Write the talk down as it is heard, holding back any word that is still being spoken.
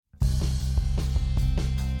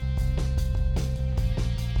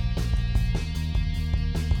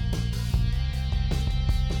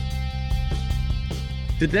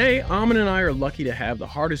Today, Aaman and I are lucky to have the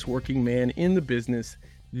hardest working man in the business,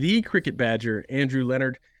 the cricket badger, Andrew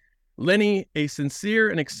Leonard. Lenny, a sincere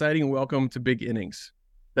and exciting welcome to Big Innings.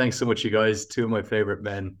 Thanks so much, you guys. Two of my favorite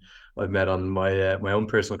men I've met on my own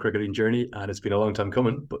personal cricketing journey, and it's been a long time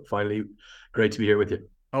coming, but finally, great to be here with you.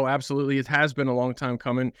 Oh, absolutely. It has been a long time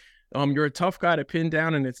coming. You're a tough guy to pin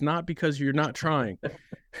down, and it's not because you're not trying.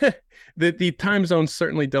 The time zones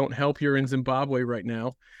certainly don't help. You're in Zimbabwe right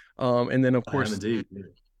now. And then, of course,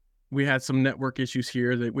 we had some network issues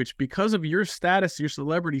here, which because of your status, your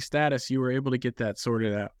celebrity status, you were able to get that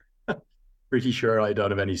sorted out. Pretty sure I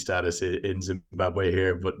don't have any status in Zimbabwe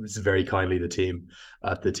here, but it's very kindly the team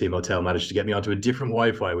at the team hotel managed to get me onto a different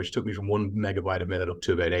Wi-Fi, which took me from 1 megabyte a minute up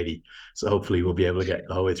to about 80. So hopefully we'll be able to get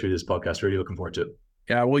the whole way through this podcast. Really looking forward to it.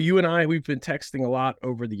 Yeah, well, you and I, we've been texting a lot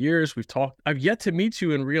over the years. We've talked. I've yet to meet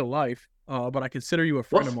you in real life, but I consider you a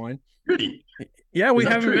friend of mine. Really? Yeah, we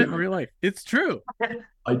haven't met in real life. It's true.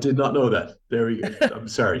 I did not know that. There we go. I'm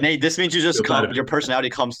sorry. Nate, this means your personality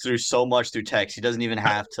comes through so much through text. He doesn't even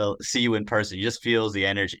have to see you in person. He just feels the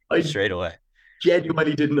energy straight away.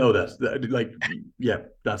 Genuinely didn't know that. Like, yeah,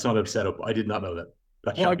 that's not a setup. I did not know that.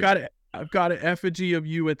 Well, I've got an effigy of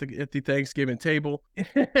you at the Thanksgiving table.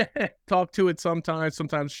 Talk to it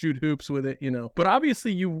sometimes shoot hoops with it, you know. But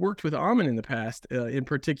obviously you worked with Aaman in the past, in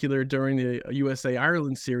particular during the USA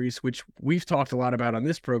Ireland series, which we've talked a lot about on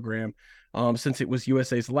this program, since it was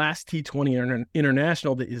USA's last T20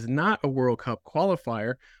 international that is not a World Cup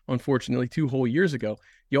qualifier, unfortunately, 2 whole years ago.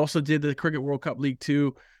 You also did the Cricket World Cup League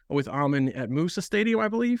 2 with Aaman at Musa Stadium, I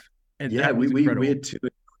believe. And yeah, we had 2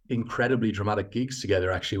 incredibly dramatic gigs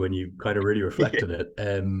together, actually, when you kind of really reflect on it.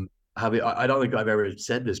 I don't think I've ever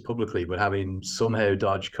said this publicly, but having somehow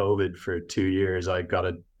dodged COVID for 2 years, I got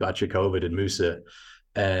a batch of COVID in Musa.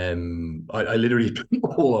 I literally been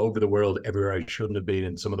all over the world, everywhere I shouldn't have been,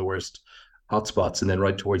 in some of the worst hotspots. And then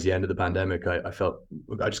right towards the end of the pandemic, I felt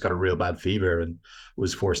I just got a real bad fever and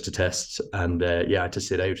was forced to test. And I had to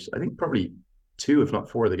sit out, I think probably 2, if not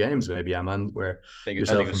 4 of the games, maybe, Aaman, where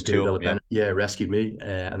yourself and 2, rescued me,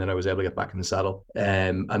 and then I was able to get back in the saddle.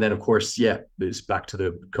 And then, of course, it's back to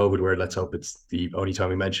the COVID word. Let's hope it's the only time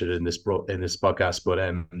we mention it in this podcast. But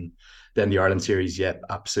then the Ireland series,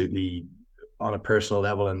 absolutely, on a personal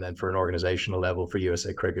level, and then for an organizational level for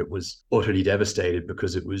USA Cricket, was utterly devastated,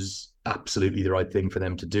 because it was absolutely the right thing for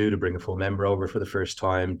them to do, to bring a full member over for the first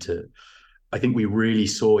time. I think we really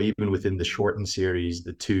saw, even within the shortened series,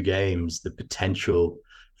 the 2 games, the potential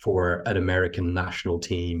for an American national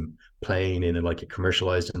team playing in a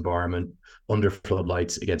commercialized environment under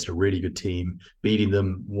floodlights against a really good team, beating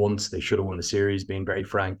them once. They should have won the series, being very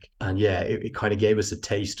frank. And it kind of gave us a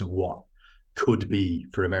taste of what could be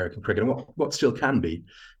for American cricket, and what still can be.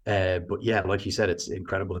 But like you said, it's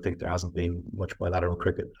incredible to think there hasn't been much bilateral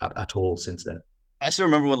cricket at all since then. I still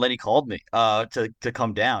remember when Lenny called me to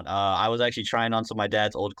come down. I was actually trying on some of my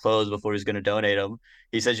dad's old clothes before he was going to donate them.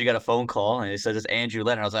 He says, you got a phone call, and he says, it's Andrew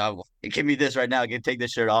Leonard. I was like, oh, give me this right now. Take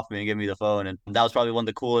this shirt off me and give me the phone. And that was probably one of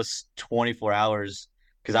the coolest 24 hours,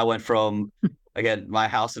 because I went from, again, my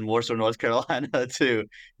house in Warsaw, North Carolina, to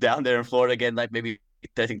down there in Florida again, maybe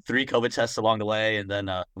I think 3 COVID tests along the way. And then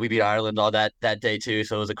we beat Ireland all that day too.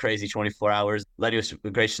 So it was a crazy 24 hours. Lenny was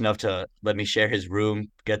gracious enough to let me share his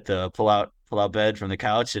room, get the pull out bed from the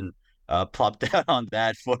couch, and plop down on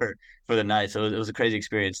that for the night. So it was a crazy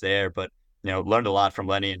experience there, but learned a lot from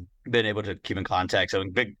Lenny and been able to keep in contact. So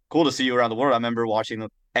cool to see you around the world. I remember watching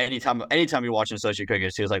anytime you're watching associate cricket,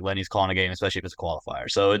 it feels like Lenny's calling a game, especially if it's a qualifier.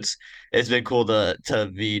 So it's been cool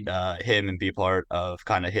to meet him and be part of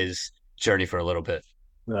kind of his journey for a little bit.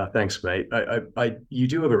 Thanks, mate. You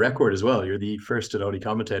do have a record as well. You're the first and only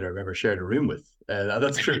commentator I've ever shared a room with.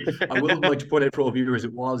 That's true. I would like to point out for all viewers,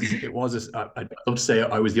 I'd love to say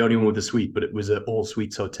I was the only one with a suite, but it was an all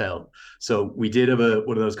suites hotel. So we did have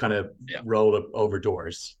one of those kind of roll up over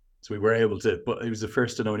doors. So we were able to, but it was the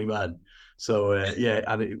first and only man. So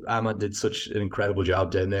and Aaman did such an incredible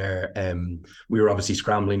job down there. We were obviously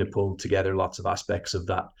scrambling to pull together lots of aspects of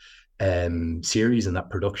that series and that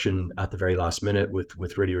production at the very last minute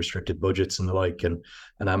with really restricted budgets and the like. And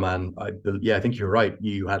Aaman, I think you're right.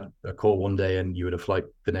 You had a call one day and you had a flight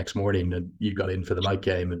the next morning, and you got in for the night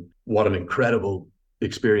game, and what an incredible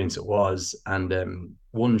experience it was. And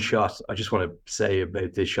one shot, I just want to say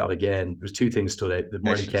about this shot again, there's 2 things stood out: the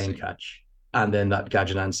Murray Kane catch, and then that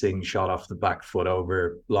Gajanan Singh shot off the back foot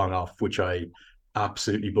over long off, which I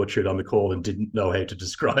absolutely butchered on the call and didn't know how to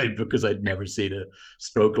describe, because I'd never seen a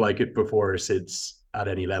stroke like it before or since at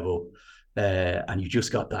any level. And you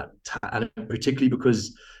just got that, and particularly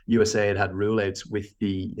because USA had rule outs with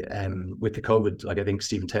the COVID. Like, I think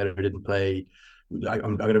Stephen Taylor didn't play,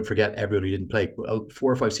 I'm going to forget everybody who didn't play. 4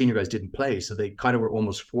 or 5 senior guys didn't play, so they kind of were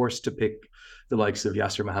almost forced to pick the likes of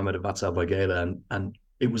Yasser Mohammed and Vatsal Bagela, and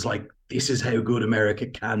it was like, this is how good America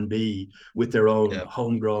can be with their own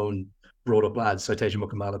homegrown, brought up lads. Citation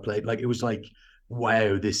Mukamala played. Like, it was like,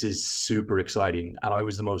 wow, this is super exciting. And I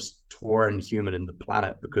was the most torn human in the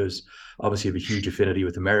planet, because obviously I have a huge affinity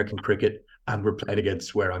with American cricket, and we're playing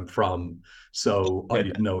against where I'm from. So I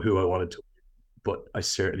didn't know who I wanted to, but I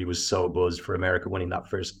certainly was so buzzed for America winning that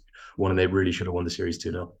first one, and they really should have won the series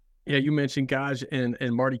 2-0. Yeah, you mentioned Gaj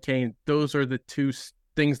and Marty Kane. Those are the two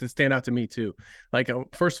things that stand out to me too. Like,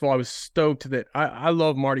 first of all, I was stoked that I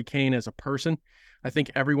love Marty Kane as a person. I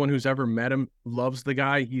think everyone who's ever met him loves the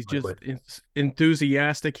guy. He's just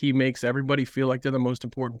enthusiastic. He makes everybody feel like they're the most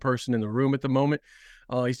important person in the room at the moment.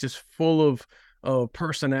 He's just full of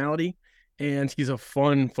personality, and he's a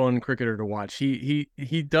fun cricketer to watch.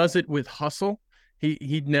 He does it with hustle.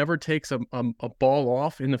 He never takes a ball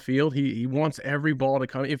off in the field. He wants every ball to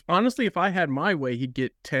come. If I had my way, he'd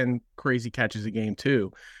get 10 crazy catches a game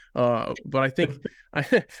too. But I think I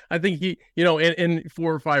think he, in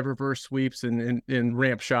 4 or 5 reverse sweeps and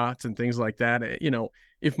ramp shots and things like that.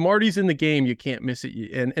 If Marty's in the game, you can't miss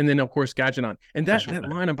it. And then of course Gajanon. And that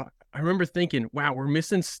lineup, I remember thinking, wow, we're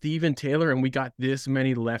missing Steven Taylor, and we got this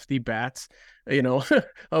many lefty bats,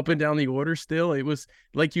 up and down the order still. It was,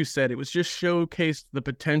 like you said, it was just showcased the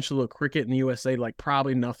potential of cricket in the USA like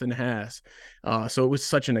probably nothing has. So it was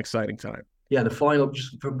such an exciting time. Yeah,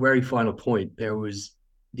 just a very final point, there was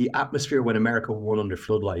the atmosphere when America won under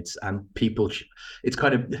floodlights, and people, it's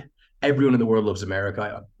kind of, everyone in the world loves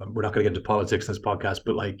America. We're not going to get into politics in this podcast,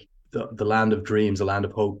 but like the land of dreams, the land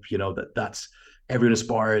of hope, that's everyone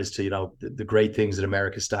aspires to, the great things that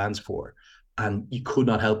America stands for. And you could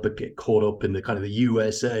not help but get caught up in the kind of the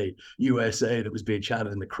USA that was being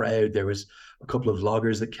chanted in the crowd. There was a couple of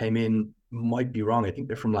vloggers that came in, might be wrong, I think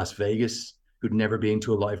they're from Las Vegas, who'd never been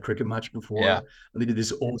to a live cricket match before. Yeah. And they did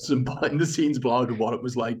this awesome behind the scenes vlog of what it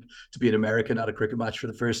was like to be an American at a cricket match for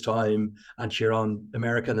the first time and cheer on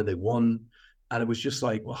America. And then they won. And it was just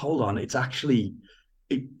like, well, hold on. It's actually,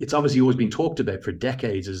 it's obviously always been talked about for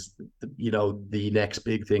decades as, the next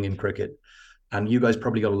big thing in cricket. And you guys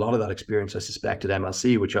probably got a lot of that experience, I suspect, at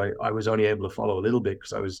MLC, which I was only able to follow a little bit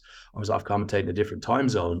because I was off commentating a different time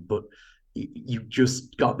zone. But you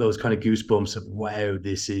just got those kind of goosebumps of, wow,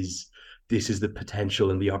 this is the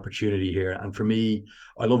potential and the opportunity here. And for me,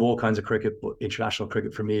 I love all kinds of cricket, but international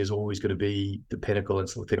cricket for me is always going to be the pinnacle.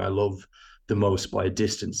 It's the thing I love the most by a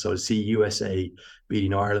distance. So to see USA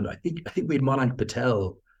beating Ireland, I think we had Manan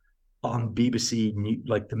Patel on BBC,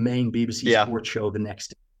 like the main BBC sports show the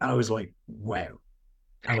next day. And I was like, wow.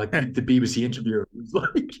 And like the BBC interviewer was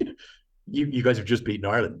like, you guys have just beaten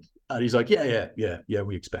Ireland. And he's like, yeah,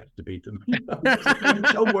 we expected to beat them.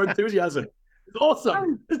 No more enthusiasm. It's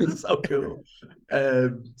awesome. This is so cool.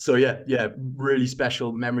 So yeah, really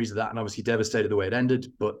special memories of that, and obviously devastated the way it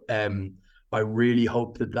ended. But I really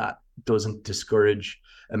hope that doesn't discourage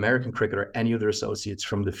American cricket or any other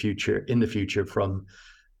associates in the future from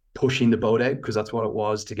pushing the boat out, because that's what it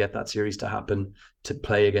was to get that series to happen, to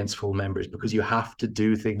play against full members, because you have to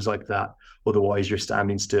do things like that. Otherwise you're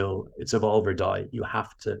standing still. It's evolve or die. You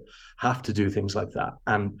have to do things like that.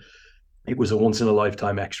 And it was a once in a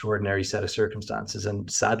lifetime extraordinary set of circumstances.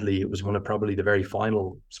 And sadly, it was one of probably the very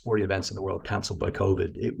final sporting events in the world cancelled by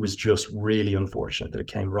COVID. It was just really unfortunate that it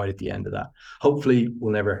came right at the end of that. Hopefully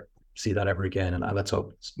we'll never see that ever again. And let's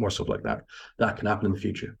hope more stuff like that can happen in the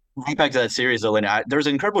future. Going back to that series, though, Lenny, there was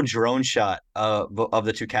an incredible drone shot of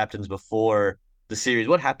the two captains before the series.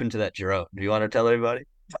 What happened to that drone? Do you want to tell everybody?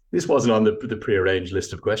 This wasn't on the prearranged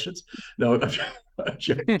list of questions. No, I'm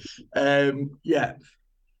sure. Yeah.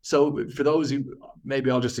 So for those who,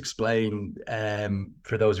 maybe I'll just explain,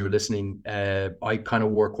 for those who are listening, I kind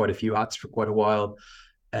of wore quite a few hats for quite a while.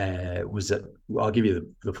 I'll give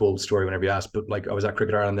you the full story whenever you ask, but like I was at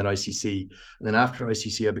Cricket Ireland, then ICC, and then after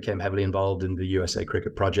ICC I became heavily involved in the USA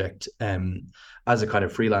Cricket Project as a kind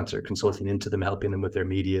of freelancer, consulting into them, helping them with their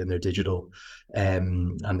media and their digital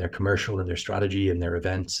and their commercial and their strategy and their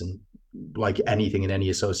events. And like anything in any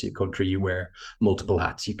associate country, you wear multiple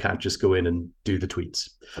hats. You can't just go in and do the tweets.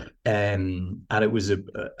 And it was an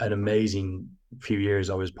amazing few years.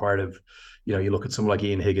 I was part of, you look at someone like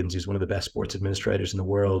Ian Higgins, who's one of the best sports administrators in the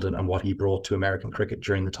world, and what he brought to American cricket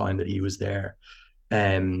during the time that he was there.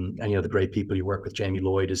 And the great people you work with, Jamie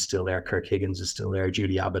Lloyd is still there, Kirk Higgins is still there,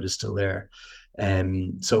 Judy Abbott is still there.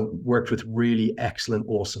 So worked with really excellent,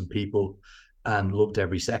 awesome people and loved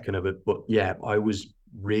every second of it. But yeah, I was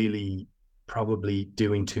really probably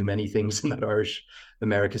doing too many things in that Irish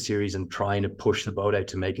America series and trying to push the boat out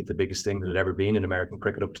to make it the biggest thing that had ever been in American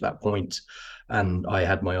cricket up to that point. And I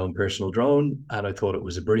had my own personal drone, and I thought it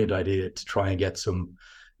was a brilliant idea to try and get some,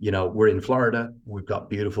 we're in Florida. We've got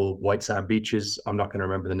beautiful white sand beaches. I'm not going to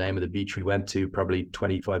remember the name of the beach we went to, probably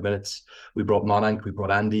 25 minutes. We brought Monank, we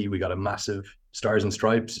brought Andy, we got a massive Stars and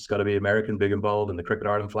Stripes. It's got to be American, big and bold, and the Cricket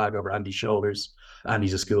Ireland flag over Andy's shoulders.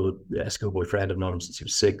 Andy's a schoolboy friend. I've known him since he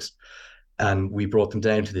was 6. And we brought them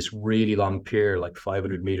down to this really long pier, like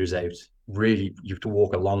 500 meters out. Really, you have to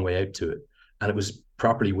walk a long way out to it. And it was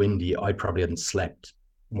properly windy. I probably hadn't slept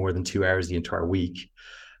more than 2 hours the entire week.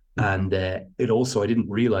 And it also, I didn't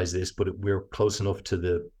realize this, but we're close enough to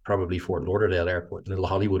the probably Fort Lauderdale airport, the little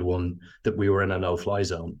Hollywood one, that we were in a no-fly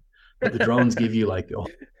zone. But the drones give you like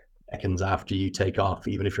seconds after you take off,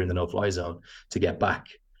 even if you're in the no-fly zone, to get back.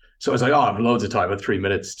 So I was like, I have loads of time. I have 3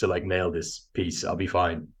 minutes to like nail this piece. I'll be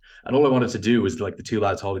fine. And all I wanted to do was like the 2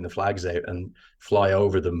 lads holding the flags out and fly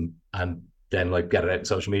over them and then like get it out on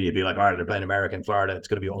social media, be like, all right, they're playing America in Florida. It's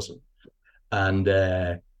going to be awesome. And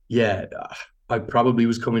I probably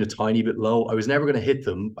was coming a tiny bit low. I was never going to hit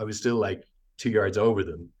them. I was still like 2 yards over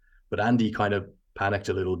them. But Andy kind of panicked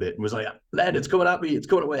a little bit and was like, Len, it's coming at me. It's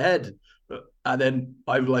coming at my head. And then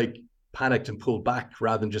I like panicked and pulled back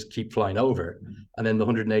rather than just keep flying over. And then the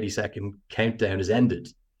 180-second countdown is ended.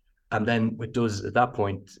 And then it does, at that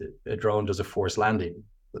point, a drone does a forced landing.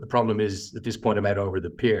 But the problem is, at this point, I'm out over the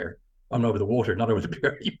pier. I'm over the water, not over the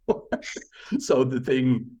pier anymore. So the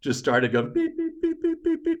thing just started going beep, beep, beep, beep,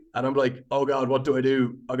 beep, beep. And I'm like, oh God, what do I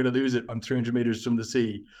do? I'm going to lose it. I'm 300 meters from the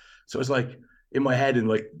sea. So it's like in my head, in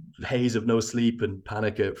like haze of no sleep and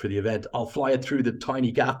panic for the event, I'll fly it through the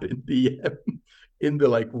tiny gap in the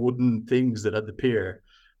like wooden things that had the pier.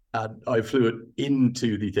 And I flew it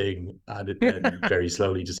into the thing and it then very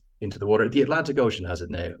slowly just into the water. The Atlantic Ocean has it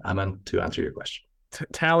now, Aaman, to answer your question.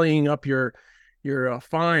 Tallying up your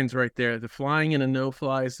fines right there, the flying in a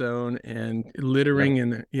no-fly zone and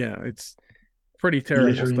littering it's pretty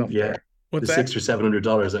terrible stuff. Yeah. What's the $600 or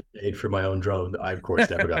 $700 I paid for my own drone, I of course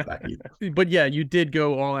never got back either. But yeah, you did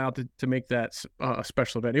go all out to make that a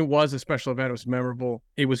special event. It was a special event. It was memorable.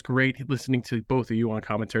 It was great listening to both of you on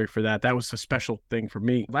commentary for that. That was a special thing for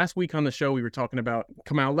me. Last week on the show, we were talking about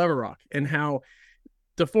Kamau Leverock and how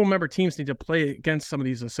the full member teams need to play against some of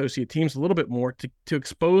these associate teams a little bit more to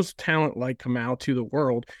expose talent like Kamau to the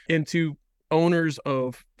world and to owners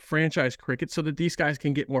of franchise cricket so that these guys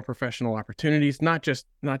can get more professional opportunities, not just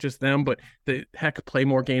them, but play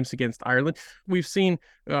more games against Ireland. That seen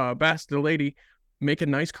Bas Lady make a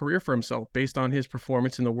nice career for himself based on his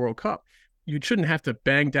performance in the World Cup. You shouldn't have to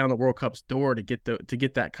bang down the World Cup's door to get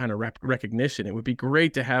that kind of recognition. It would be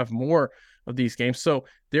great to have more of these games. So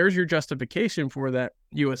there's your justification for that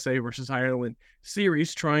USA versus Ireland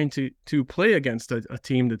series, trying to play against a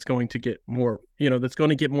team that's going to get more, that's going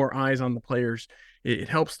to get more eyes on the players. It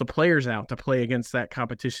helps the players out to play against that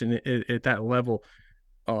competition at that level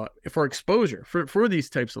for exposure for these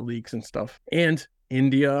types of leagues and stuff. And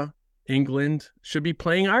India, England should be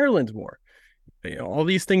playing Ireland more. All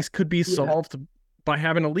these things could be solved by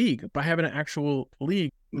having a league, by having an actual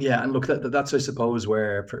league. Yeah, and look, that's I suppose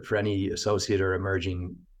where for any associate or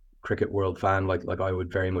emerging cricket world fan, like I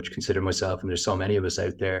would very much consider myself, and there's so many of us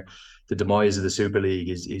out there, the demise of the Super League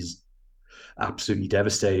is absolutely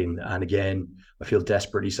devastating. And again, I feel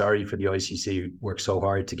desperately sorry for the ICC who worked so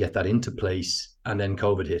hard to get that into place, and then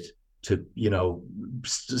COVID hit to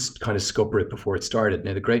just kind of scupper it before it started.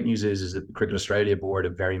 Now the great news is that the Cricket Australia board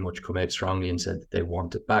have very much come out strongly and said that they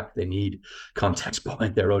want it back. They need context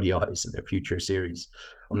behind their ODIs and their future series.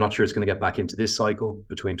 I'm not sure it's going to get back into this cycle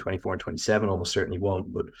between 24 and 27, almost certainly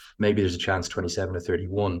won't, but maybe there's a chance 27 or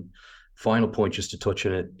 31. Final point, just to touch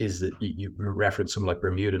on it, is that you reference something like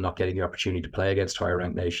Bermuda not getting the opportunity to play against higher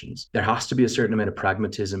ranked nations. There has to be a certain amount of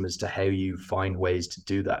pragmatism as to how you find ways to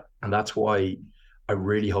do that. And that's why I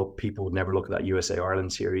really hope people would never look at that USA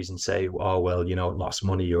Ireland series and say, oh, well, it lost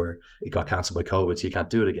money or it got cancelled by COVID, so you can't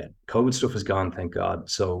do it again. COVID stuff is gone, thank God.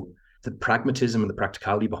 So the pragmatism and the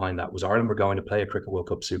practicality behind that was Ireland were going to play a Cricket World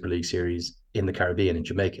Cup Super League series in the Caribbean, in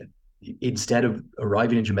Jamaica. Instead of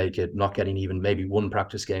arriving in Jamaica, not getting even maybe one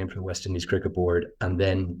practice game from the West Indies Cricket Board and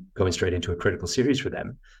then going straight into a critical series for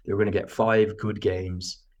them, they were going to get 5 good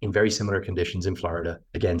games in very similar conditions in Florida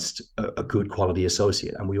against a good quality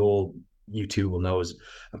associate. And you two will know,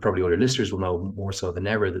 and probably other listeners will know more so than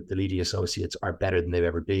ever, that the leading associates are better than they've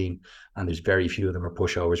ever been. And there's very few of them are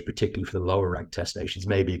pushovers, particularly for the lower ranked test nations,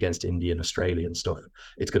 maybe against India and Australia and stuff.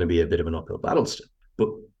 It's going to be a bit of an uphill battle still. But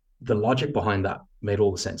the logic behind that made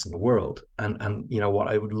all the sense in the world. And you know what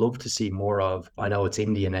I would love to see more of, I know it's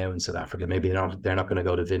India now and South Africa, maybe they're not going to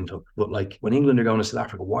go to Windhoek, but like when England are going to South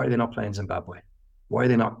Africa, why are they not playing Zimbabwe? Why are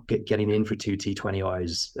they not getting in for 2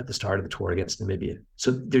 T20Is at the start of the tour against Namibia?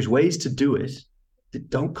 So there's ways to do it that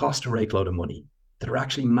don't cost a rake load of money, that are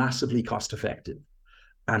actually massively cost effective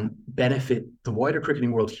and benefit the wider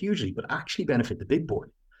cricketing world hugely, but actually benefit the big boy.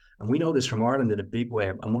 And we know this from Ireland in a big way.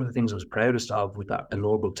 And one of the things I was proudest of with that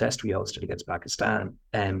inaugural test we hosted against Pakistan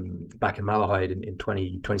back in Malahide in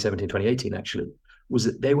 2017, 2018, actually, was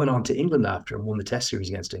that they went on to England after and won the test series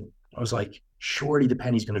against England. I was like, surely the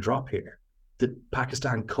penny's going to drop here. That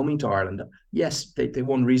Pakistan coming to Ireland, yes, they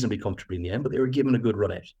won reasonably comfortably in the end, but they were given a good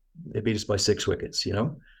run out. They beat us by 6 wickets, you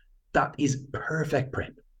know? That is perfect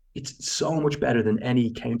prep. It's so much better than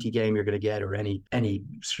any county game you're going to get or any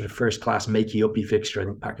sort of first class makey uppy fixture. I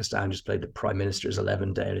think Pakistan just played the Prime Minister's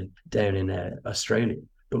 11 down in Australia.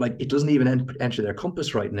 But like, it doesn't even enter their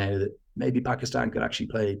compass right now that maybe Pakistan could actually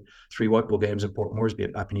play 3 white ball games in Port Moresby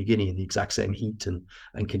at Papua New Guinea in the exact same heat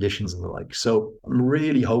and conditions and the like. So I'm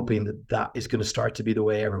really hoping that is going to start to be the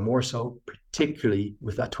way ever more so, particularly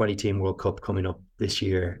with that 20-team World Cup coming up this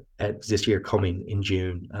year coming in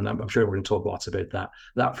June. And I'm sure we're going to talk lots about that.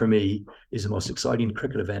 That for me is the most exciting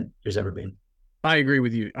cricket event there's ever been. I agree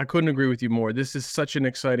with you. I couldn't agree with you more. This is such an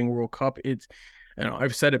exciting World Cup. It's, you know,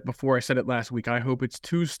 I've said it before. I said it last week. I hope it's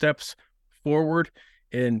 2 steps forward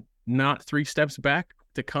and not 3 steps back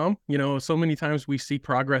to come. You know, so many times we see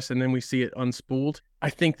progress and then we see it unspooled. I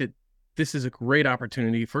think that this is a great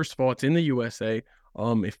opportunity. First of all, it's in the USA.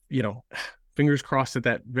 If, you know, fingers crossed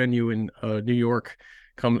that venue in New York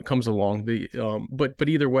comes along. But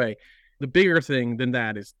either way, the bigger thing than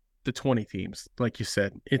that is the 20 teams. Like you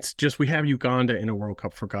said, it's just, we have Uganda in a World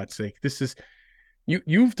Cup, for God's sake. This is,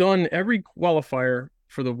 you've done every qualifier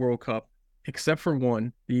for the World Cup except for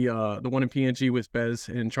one, the one in PNG with Bez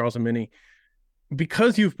and Charles and Minnie.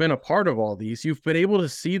 Because you've been a part of all these, you've been able to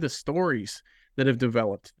see the stories that have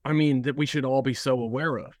developed. I mean, that we should all be so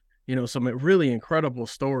aware of. You know, some really incredible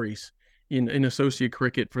stories in associate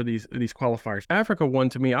cricket for these qualifiers. Africa won,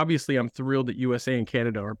 to me, obviously I'm thrilled that USA and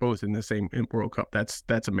Canada are both in the same World Cup.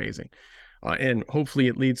 That's amazing. And hopefully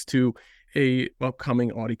it leads to a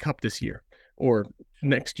upcoming Audi Cup this year or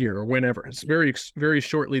next year or whenever. It's very, very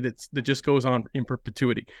shortly that just goes on in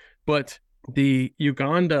perpetuity. But the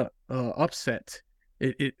Uganda upset,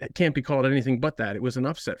 it can't be called anything but that. It was an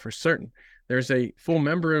upset for certain. There's a full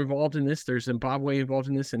member involved in this. There's Zimbabwe involved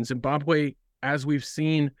in this. And Zimbabwe, as we've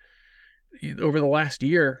seen over the last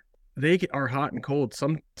year, they are hot and cold.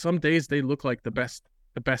 Some days they look like the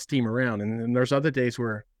best team around. And then there's other days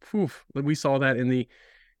where, we saw that in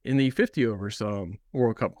the 50 overs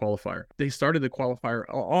World Cup qualifier. They started the qualifier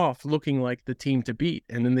off looking like the team to beat,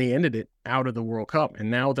 and then they ended it out of the World Cup. And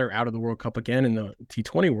now they're out of the World Cup again in the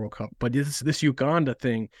T20 World Cup. But this Uganda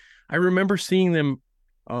thing, I remember seeing them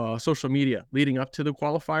social media leading up to the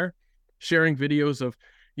qualifier, sharing videos of,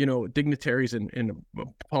 you know, dignitaries and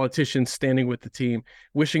politicians standing with the team,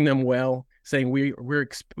 wishing them well, saying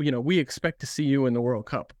we expect to see you in the World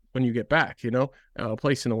Cup when you get back, you know,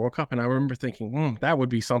 place in the World Cup. And I remember thinking, that would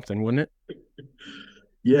be something, wouldn't it?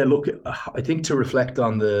 Yeah, look, I think to reflect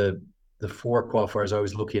on the 4 qualifiers, I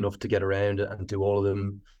was lucky enough to get around and do all of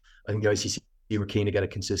them. I think the ICC were keen to get a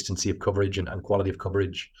consistency of coverage and quality of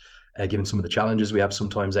coverage, given some of the challenges we have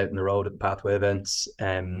sometimes out in the road at pathway events.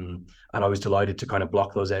 And I was delighted to kind of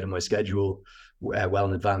block those out in my schedule well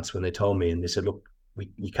in advance when they told me. And they said, look,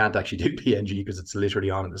 you can't actually do PNG because it's literally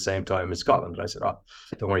on at the same time as Scotland. And I said,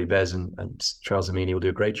 don't worry, Bez and Charles Amini will do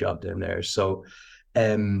a great job down there. So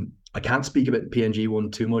I can't speak about the PNG one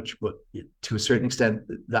too much, but to a certain extent,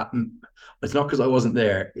 that it's not because I wasn't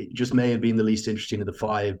there. It just may have been the least interesting of the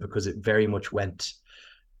 5 because it very much went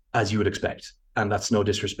as you would expect. And that's no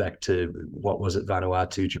disrespect to what was it,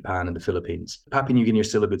 Vanuatu, Japan, and the Philippines. Papua New Guinea are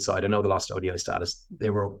still a good side. I know they lost ODI status. They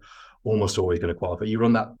were almost always going to qualify. You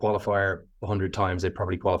run that qualifier 100 times, they'd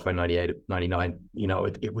probably qualify 98, 99. You know,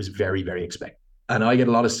 it was very, very expected. And I get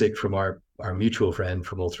a lot of stick from our mutual friend,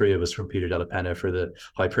 from all 3 of us, from Peter Della Penna, for the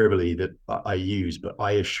hyperbole that I use. But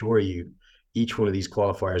I assure you, each one of these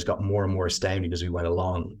qualifiers got more and more astounding as we went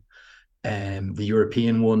along. The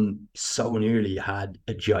European one so nearly had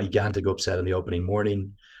a gigantic upset in the opening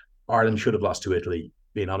morning. Ireland should have lost to Italy,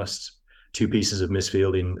 being honest. 2 pieces of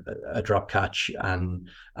misfielding, a drop catch, and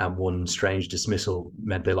one strange dismissal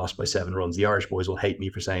meant they lost by 7 runs. The Irish boys will hate me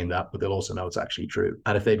for saying that, but they'll also know it's actually true.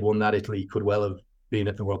 And if they'd won that, Italy could well have been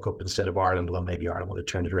at the World Cup instead of Ireland. Well, maybe Ireland would have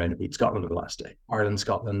turned it around and beat Scotland on the last day.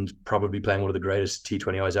 Scotland probably playing one of the greatest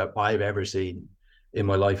T20Is I've ever seen in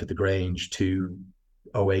my life at the Grange.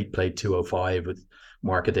 208 played 205 with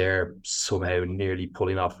Mark Adair somehow nearly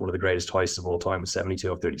pulling off one of the greatest hoists of all time with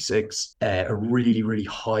 72 of 36. A really, really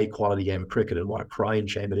high quality game of cricket, and what a crying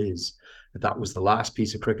shame it is that was the last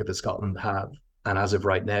piece of cricket that Scotland have. And as of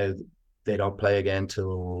right now, they don't play again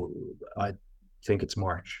till I think it's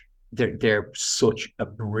March. They're such a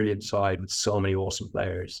brilliant side with so many awesome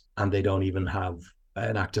players, and they don't even have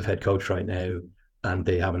an active head coach right now, and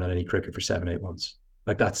they haven't had any cricket for 7-8 months.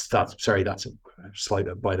 Like that's a slight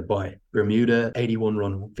by the by. Bermuda,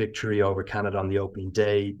 81-run victory over Canada on the opening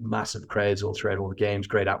day. Massive crowds all throughout all the games.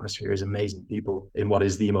 Great atmospheres, amazing people in what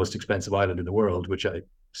is the most expensive island in the world, which I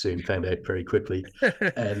soon found out very quickly.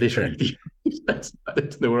 Literally the expensive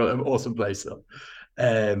island in the world. An awesome place though.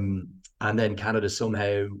 And then Canada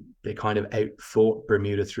somehow, they kind of outthought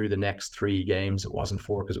Bermuda through the next 3 games. It wasn't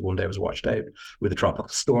 4 because one day was washed out with a tropical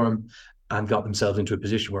storm, and got themselves into a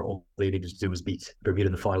position where all they needed to do was beat Bermuda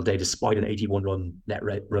in the final day, despite an 81-run net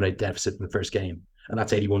run rate deficit in the first game. And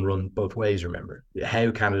that's 81 run both ways, remember. How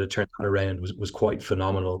Canada turned that around was quite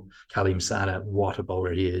phenomenal. Kaleem Sana, what a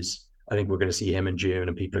bowler he is. I think we're going to see him in June,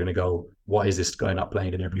 and people are going to go, why is this guy not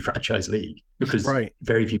playing in every franchise league? Because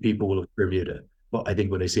very few people will have Bermuda. But I think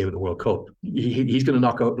when they see him at the World Cup, he's going to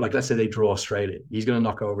knock out, like, let's say they draw Australia. He's going to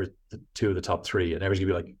knock over the 2 of the top 3, and everyone's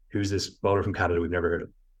going to be like, who's this bowler from Canada we've never heard of?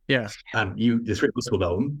 Yeah. And the 3 of us will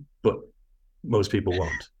know him, but most people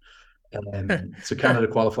won't. So Canada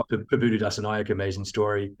qualified. Prabhuti Dasanayak, amazing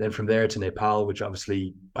story. Then from there to Nepal, which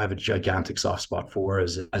obviously I have a gigantic soft spot for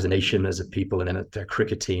as a nation, as a people, and then their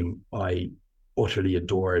cricket team I utterly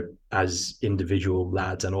adore as individual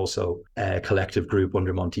lads, and also a collective group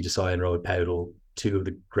under Monty Desai and Rohit Powdell, 2 of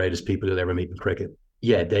the greatest people you'll ever meet in cricket.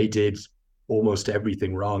 Yeah, they did almost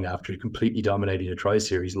everything wrong after completely dominating a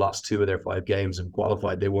tri-series, lost 2 of their 5 games and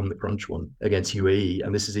qualified. They won the crunch one against UAE,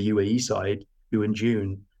 and this is a UAE side who in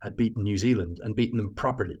June had beaten New Zealand and beaten them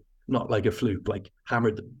properly, not like a fluke, like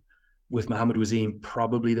hammered them. With Mohammad Waseem,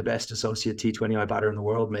 probably the best associate T20I batter in the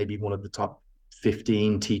world, maybe one of the top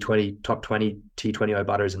 15 T20, top 20 T20I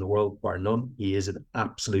batters in the world, bar none. He is an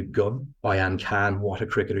absolute gun. Bayan Khan, what a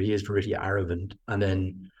cricketer he is, Verity Aravind. And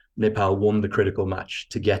then Nepal won the critical match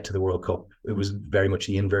to get to the World Cup. It was very much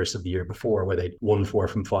the inverse of the year before, where they won 4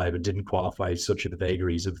 from 5 and didn't qualify. Such are the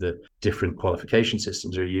vagaries of the different qualification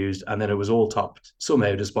systems are used. And then it was all topped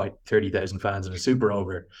somehow, despite 30,000 fans in a super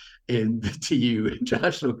over, in the TU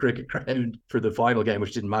International Cricket Ground for the final game,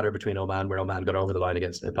 which didn't matter, between Oman, where Oman got over the line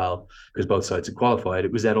against Nepal because both sides had qualified.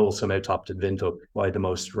 It was then all somehow topped in Windhoek by the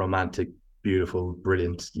most romantic, beautiful,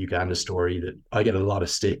 brilliant Uganda story that I get a lot of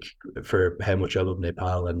stick for how much I love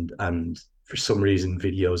Nepal, and for some reason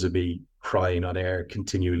videos of me crying on air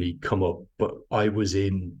continually come up. But I was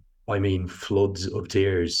in, floods of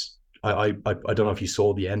tears. I don't know if you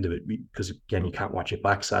saw the end of it, because again, you can't watch it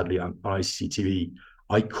back sadly on ICTV.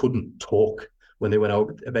 I couldn't talk when they went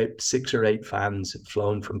over. About 6 or 8 fans had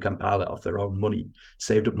flown from Kampala off their own money,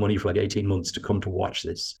 saved up money for like 18 months to come to watch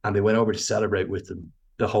this, and they went over to celebrate with them,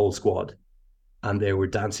 the whole squad. And they were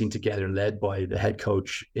dancing together, led by the head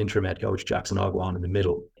coach, interim head coach, Jackson Ogwan, in the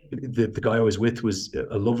middle. The guy I was with was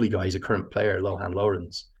a lovely guy. He's a current player, Lohan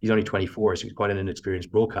Lawrence. He's only 24, so he's quite an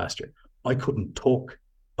inexperienced broadcaster. I couldn't talk.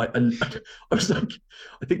 I was like,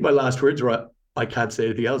 I think my last words were, I can't say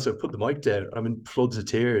anything else. I put the mic down. I'm in floods of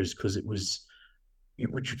tears, because it was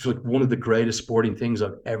like one of the greatest sporting things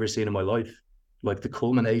I've ever seen in my life. Like the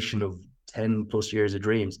culmination of 10 plus years of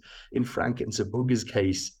dreams. In Frank and Sabuga's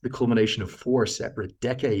case, the culmination of 4 separate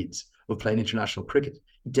decades of playing international cricket.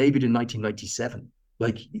 He debuted in 1997.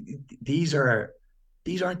 Like, these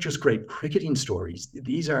aren't just great cricketing stories.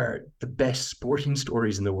 These are the best sporting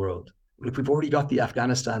stories in the world. Look, we've already got the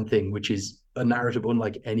Afghanistan thing, which is a narrative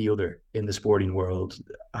unlike any other in the sporting world.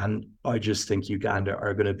 And I just think Uganda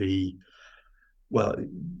are going to be, well,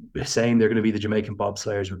 saying they're going to be the Jamaican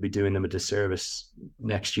bobslayers would be doing them a disservice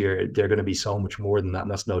next year. They're going to be so much more than that.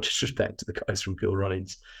 And that's no disrespect to the guys from Cool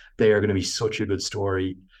Runnings. They are going to be such a good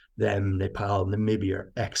story. Them, Nepal, Namibia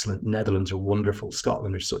are excellent. Netherlands are wonderful.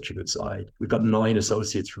 Scotland are such a good side. We've got 9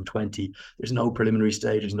 associates from 20. There's no preliminary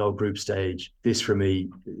stage. There's no group stage. This, for me,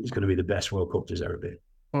 is going to be the best World Cup there's ever been.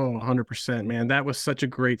 Oh, 100%, man. That was such a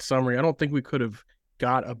great summary. I don't think we could have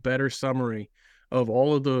got a better summary of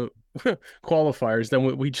all of the qualifiers than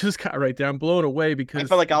what we just got right there. I'm blown away, because I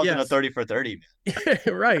felt like I was in a 30 for 30.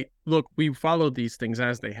 Right. Look, we follow these things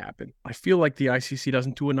as they happen. I feel like the ICC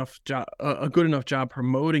doesn't do a good enough job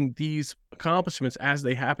promoting these accomplishments as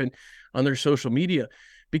they happen on their social media,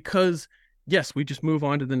 because yes, we just move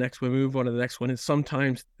on to the next one, and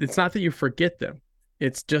sometimes it's not that you forget them.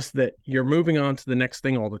 It's just that you're moving on to the next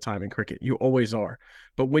thing all the time in cricket. You always are.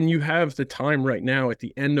 But when you have the time right now at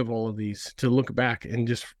the end of all of these to look back and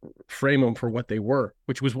just frame them for what they were,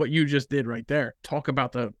 which was what you just did right there, talk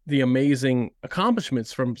about the amazing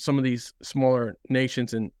accomplishments from some of these smaller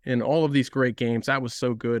nations and all of these great games. That was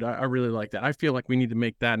so good. I really like that. I feel like we need to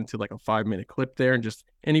make that into like a 5-minute clip there, and just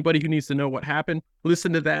anybody who needs to know what happened,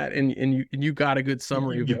 listen to that, and you got a good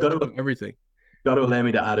summary of everything. Got to allow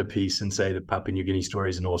me to add a piece and say that Papua New Guinea story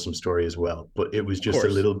is an awesome story as well. But it was just a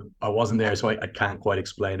little, I wasn't there, so I can't quite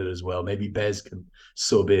explain it as well. Maybe Bez can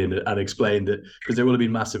sub in and explain that, because there will have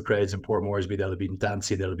been massive crowds in Port Moresby. There'll have been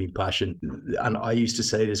dancing, there'll have been passion. And I used to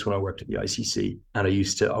say this when I worked at the ICC, and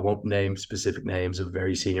I won't name specific names of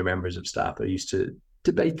very senior members of staff I used to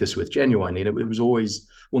debate this with genuinely. And it was always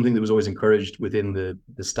one thing that was always encouraged within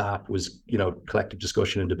the staff was, collective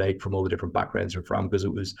discussion and debate from all the different backgrounds they're from, because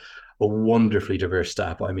it was a wonderfully diverse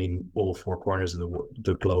staff. I mean, all 4 corners of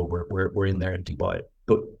the globe were in there in Dubai.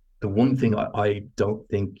 But the one thing I don't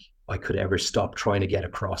think I could ever stop trying to get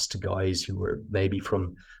across to guys who were maybe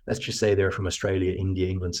from, let's just say they're from Australia, India,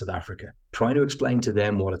 England, South Africa, trying to explain to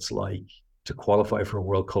them what it's like to qualify for a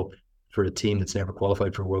World Cup for a team that's never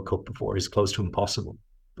qualified for a World Cup before is close to impossible,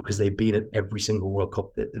 because they've been at every single World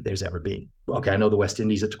Cup that there's ever been. Okay, I know the West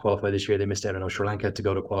Indies had to qualify this year. They missed out. I know Sri Lanka had to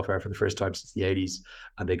go to qualifier for the first time since the 80s,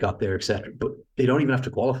 and they got there, etc. But they don't even have to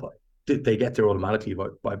qualify. They get there automatically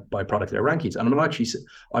by product of their rankings. And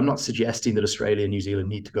I'm not suggesting that Australia and New Zealand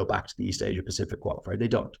need to go back to the East Asia Pacific qualifier. They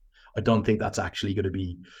don't. I don't think that's actually going to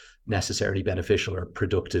be necessarily beneficial or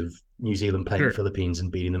productive. New Zealand playing the Philippines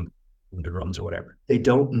and beating them under runs or whatever. They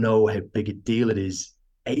don't know how big a deal it is,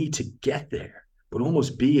 A, to get there, but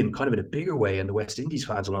almost B, in kind of in a bigger way, and the West Indies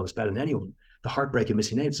fans will know this better than anyone, the heartbreak of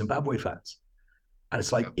missing out, Zimbabwe fans. And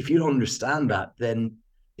it's like, if you don't understand that, then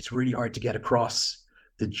it's really hard to get across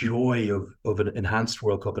the joy of an enhanced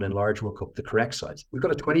World Cup, an enlarged World Cup, the correct size. We've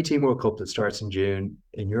got a 20-team World Cup that starts in June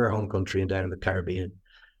in your home country and down in the Caribbean.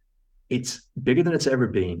 It's bigger than it's ever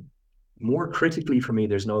been. More critically for me,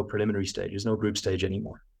 there's no preliminary stage. There's no group stage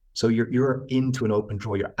anymore. So you're into an open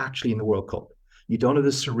draw. You're actually in the World Cup. You don't have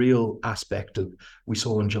the surreal aspect of we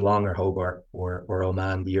saw in Geelong or Hobart or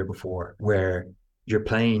Oman the year before, where you're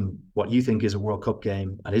playing what you think is a World Cup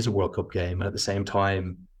game and is a World Cup game. And at the same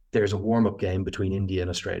time, there's a warm-up game between India and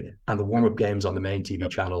Australia. And the warm-up game's on the main TV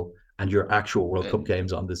channel and your actual World Cup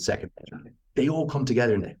game's on the second channel. They all come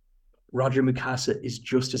together now. Roger Mukasa is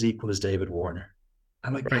just as equal as David Warner.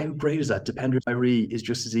 I'm like, how great is that? Dipender Tyree is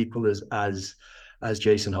just as equal as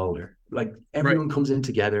Jason Holder. Like, everyone comes in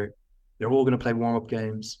together. They're all going to play warm-up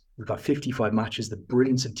games. We've got 55 matches. The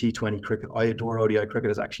brilliance of T20 cricket. I adore ODI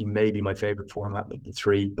cricket. It's actually maybe my favorite format of the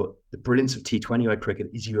 3. But the brilliance of T20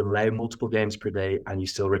 cricket is you allow multiple games per day and you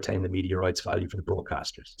still retain the media rights value for the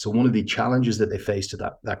broadcasters. So one of the challenges that they faced at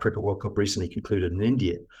that Cricket World Cup recently concluded in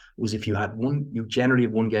India was if you had you generally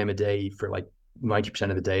have one game a day for like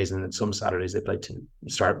 90% of the days, and then some Saturdays they play 2. You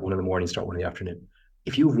start 1 in the morning, start 1 in the afternoon.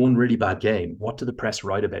 If you have one really bad game, what do the press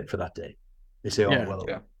write about for that day? They say,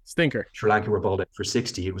 stinker. Sri Lanka were bowled out for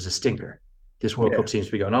 60. It was a stinker. This World Cup seems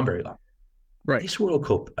to be going on very long. Right. This World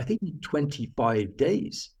Cup, I think, 25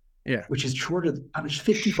 days. Yeah. Which is shorter, and there's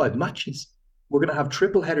 55 matches. We're going to have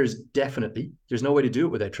triple headers, definitely. There's no way to do it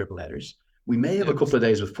without triple headers. We may have a couple of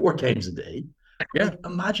days with 4 games a day. Yeah. Like,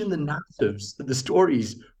 imagine the narratives, the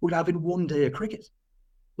stories we'd have in one day of cricket.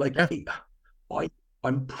 Like,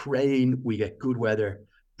 I'm praying we get good weather,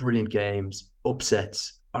 brilliant games,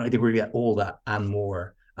 upsets, and I think we're going to get all that and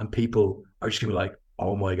more. And people are just going to be like,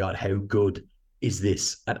 oh my God, how good is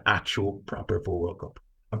this? An actual proper full World Cup.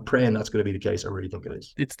 I'm praying that's going to be the case. I really think it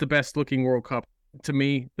is. It's the best looking World Cup. To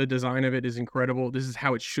me, the design of it is incredible. This is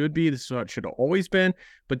how it should be. This is how it should have always been,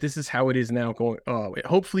 but this is how it is now going.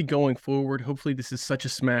 Hopefully going forward, hopefully this is such a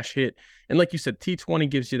smash hit. And like you said, T20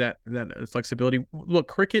 gives you that flexibility. Look,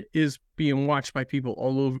 cricket is being watched by people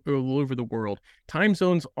all over the world. Time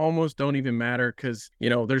zones almost don't even matter because,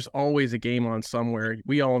 there's always a game on somewhere.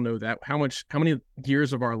 We all know that. How many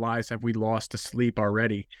years of our lives have we lost to sleep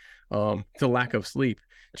already? To lack of sleep.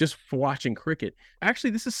 Just for watching cricket.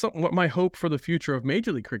 Actually, this is what my hope for the future of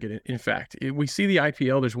Major League Cricket. In fact, we see the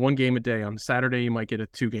IPL, there's 1 game a day. On Saturday, you might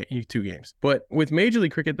get 2 games. But with Major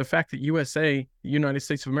League Cricket, the fact that United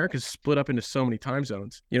States of America, is split up into so many time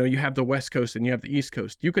zones. You have the West Coast and you have the East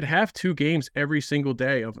Coast. You could have 2 games every single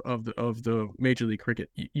day of the Major League Cricket.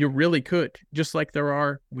 You really could, just like there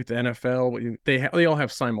are with the NFL. They all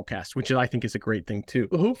have simulcast, which I think is a great thing too.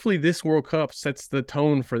 Hopefully, this World Cup sets the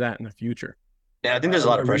tone for that in the future. Yeah, I think there's a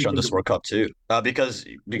lot of really pressure on think this World Cup too, because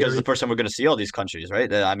it's the first time we're going to see all these countries,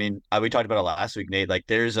 right? I mean, we talked about it last week, Nate. Like,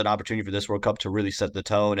 there's an opportunity for this World Cup to really set the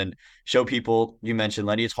tone and show people. You mentioned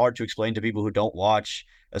Lenny. It's hard to explain to people who don't watch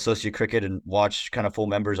associate cricket and watch kind of full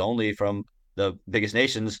members only from the biggest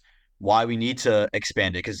nations why we need to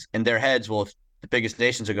expand it. Because in their heads, well, if the biggest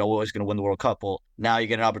nations are always going to win the World Cup, well, now you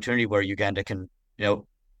get an opportunity where Uganda can,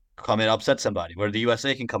 come in and upset somebody, where the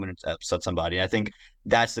USA can come in and upset somebody. I think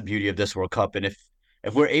that's the beauty of this World Cup. And if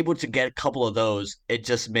we're able to get a couple of those, it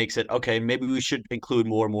just makes it okay. Maybe we should include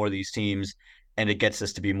more and more of these teams, and it gets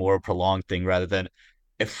this to be more a prolonged thing rather than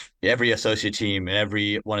if every associate team and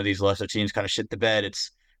every one of these lesser teams kind of shit the bed.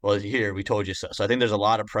 It's well, here we told you so. So I think there's a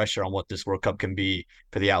lot of pressure on what this World Cup can be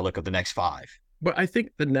for the outlook of the next five. But I think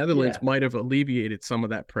the Netherlands might have alleviated some of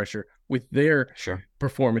that pressure with their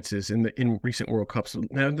performances in recent World Cups.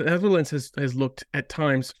 Now, the Netherlands has looked at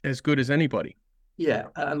times as good as anybody. Yeah,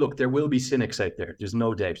 and look, there will be cynics out there. There's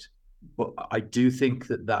no doubt. But I do think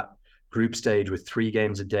that group stage with 3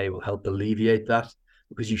 games a day will help alleviate that,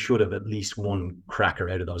 because you should have at least one cracker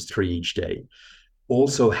out of those 3 each day.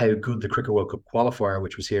 Also, how good the Cricket World Cup qualifier,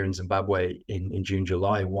 which was here in Zimbabwe in June,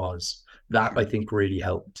 July, was, that I think really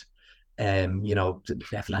helped. The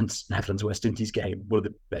Netherlands West Indies game, one of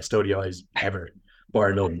the best ODIs ever,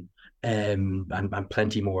 bar none. And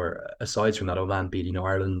plenty more aside from that. Oman beating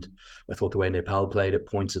Ireland. I thought the way Nepal played at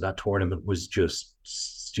points of that tournament was just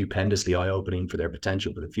stupendously eye-opening for their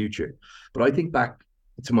potential for the future. But I think back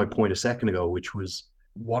to my point a second ago, which was,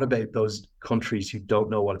 what about those countries who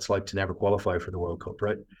don't know what it's like to never qualify for the World Cup,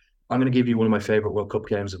 right? I'm going to give you one of my favorite World Cup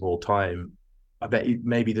games of all time. I bet you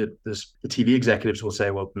maybe the TV executives will say,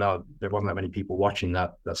 well, no, there wasn't that many people watching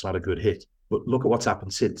that. That's not a good hit. But look at what's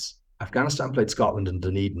happened since. Afghanistan played Scotland in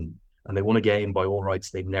Dunedin, and they won a game by all rights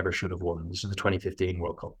they never should have won. This is the 2015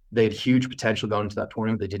 World Cup. They had huge potential going into that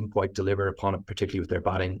tournament. They didn't quite deliver upon it, particularly with their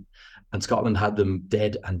batting. And Scotland had them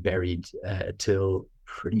dead and buried till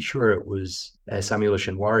pretty sure it was Samuel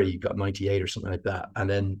Shinwari got 98 or something like that. And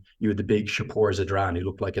then you had the big Shapur Zadran, who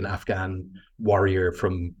looked like an Afghan warrior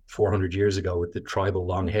from 400 years ago with the tribal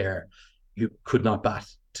long hair, who could not bat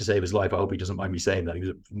to save his life. I hope he doesn't mind me saying that. He was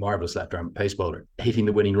a marvelous left-arm pace bowler, hitting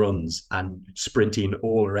the winning runs and sprinting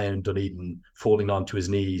all around Dunedin, falling onto his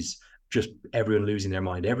knees, just everyone losing their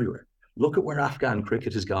mind everywhere. Look at where Afghan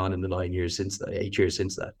cricket has gone in the 8 years since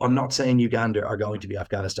that. I'm not saying Uganda are going to be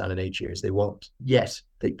Afghanistan in 8 years. They won't yet.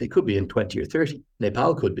 They could be in 20 or 30.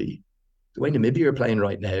 Nepal could be. The way Namibia are playing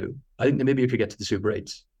right now, I think Namibia could get to the Super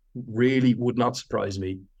 8s. Really would not surprise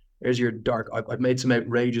me. There's your dark. I've made some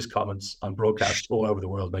outrageous comments on broadcasts all over the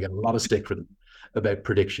world, and I get a lot of stick for them about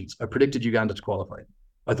predictions. I predicted Uganda to qualify.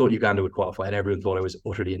 I thought Uganda would qualify, and everyone thought I was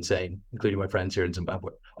utterly insane, including my friends here in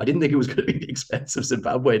Zimbabwe. I didn't think it was going to be the expense of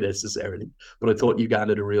Zimbabwe necessarily, but I thought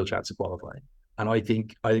Uganda had a real chance of qualifying. And I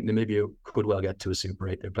think Namibia could well get to a Super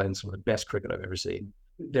 8. They're playing some of the best cricket I've ever seen.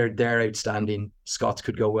 They're outstanding. Scots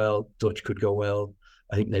could go well. Dutch could go well.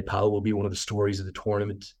 I think Nepal will be one of the stories of the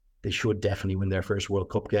tournament. They should definitely win their first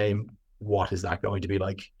World Cup game. What is that going to be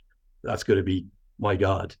like? That's going to be, my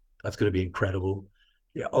God, that's going to be incredible.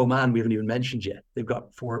 Yeah, Oman, we haven't even mentioned yet. They've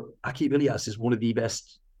got 4. Aqib Ilyas is one of the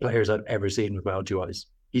best players I've ever seen with my own 2 eyes.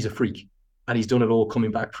 He's a freak. And he's done it all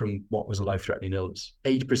coming back from what was a life-threatening illness.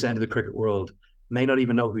 80% of the cricket world may not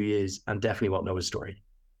even know who he is and definitely won't know his story.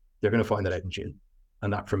 They're going to find that out in June.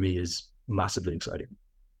 And that, for me, is massively exciting.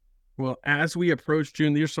 Well, as we approach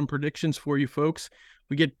June, there's some predictions for you folks.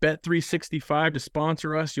 We get Bet365 to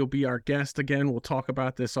sponsor us. You'll be our guest again. We'll talk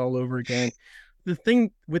about this all over again. The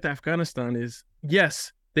thing with Afghanistan is,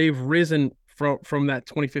 yes, they've risen from that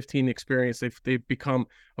 2015 experience. They've become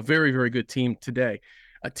a very, very good team today,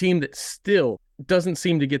 a team that still doesn't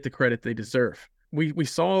seem to get the credit they deserve. We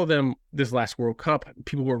saw them this last World Cup.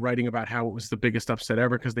 People were writing about how it was the biggest upset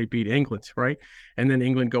ever because they beat England, right? And then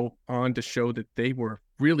England go on to show that they were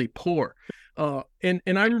really poor. And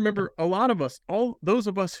I remember a lot of us, all those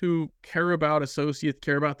of us who care about associates,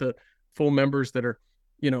 care about the full members that are,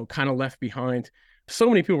 kind of left behind. So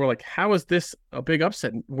many people were like, how is this a big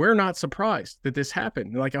upset? We're not surprised that this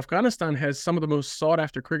happened. Like, Afghanistan has some of the most sought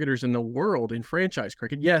after cricketers in the world in franchise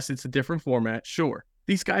cricket. Yes, it's a different format. Sure.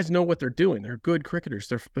 These guys know what they're doing. They're good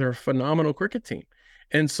cricketers. They're a phenomenal cricket team.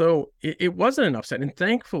 And so it wasn't an upset. And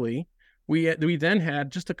thankfully, we then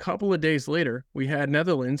had, just a couple of days later, we had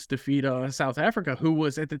Netherlands defeat South Africa,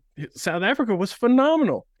 South Africa was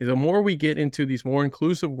phenomenal. The more we get into these more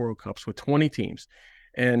inclusive World Cups with 20 teams,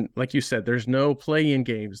 And like you said, there's no play-in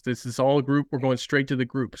games. This is all group. We're going straight to the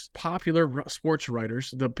groups. Popular sports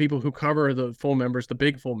writers, the people who cover the full members, the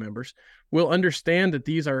big full members, will understand that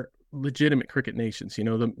these are legitimate cricket nations. You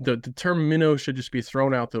know, the term minnow should just be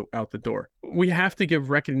thrown out the door. We have to give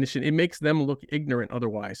recognition. It makes them look ignorant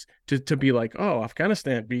otherwise to be like, oh,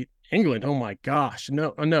 Afghanistan beat England. Oh my gosh.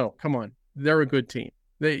 No, come on. They're a good team.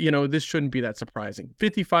 This shouldn't be that surprising.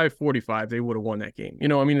 55-45, they would have won that game.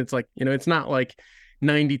 I mean, it's like, it's not like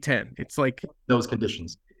 90-10. It's like those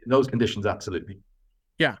conditions, absolutely.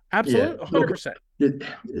 Yeah, absolutely. Yeah. 100%. Look,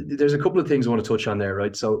 there's a couple of things I want to touch on there,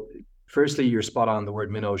 right? So firstly, you're spot on. The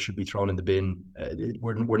word minnow should be thrown in the bin.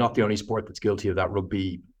 We're not the only sport that's guilty of that.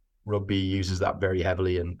 Rugby uses that very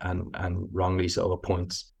heavily and wrongly so at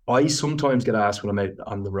points. I sometimes get asked when I'm out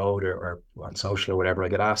on the road or on social or whatever, I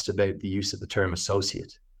get asked about the use of the term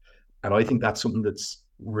associate. And I think that's something that's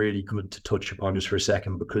really good to touch upon just for a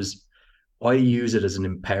second, because I use it as an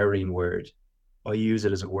empowering word. I use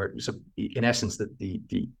it as a word. So in essence,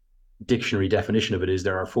 the dictionary definition of it is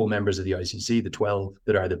there are full members of the ICC, the 12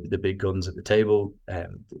 that are the big guns at the table,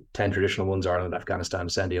 10 traditional ones, Ireland, Afghanistan,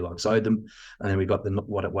 Sandy alongside them. And then we've got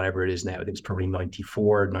whatever it is now, I think it's probably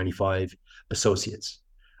 94, 95 associates.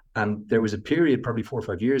 And there was a period probably 4 or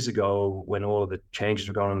 5 years ago when all of the changes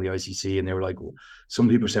were going on in the ICC, and they were like, some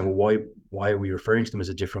people were saying, well, why are we referring to them as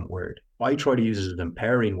a different word? I try to use it as an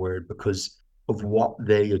empowering word because of what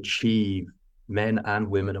they achieve, men and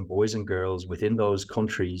women and boys and girls within those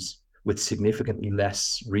countries with significantly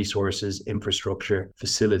less resources, infrastructure,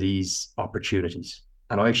 facilities, opportunities.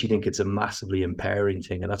 And I actually think it's a massively empowering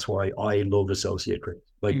thing. And that's why I love associate cricket.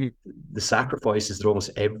 Like the sacrifices that almost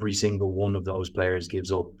every single one of those players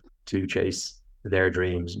gives up to chase their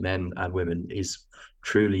dreams, men and women, is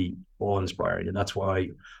truly awe-inspiring. And that's why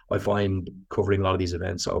I find covering a lot of these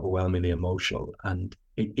events overwhelmingly emotional. And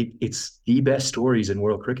it's the best stories in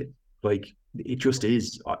world cricket. Like, it just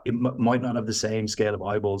is. It might not have the same scale of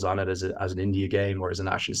eyeballs on it as an India game or as an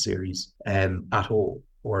Ashes series at all,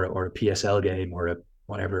 or a PSL game or a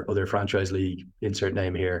whatever other franchise league, insert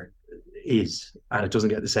name here, is. And it doesn't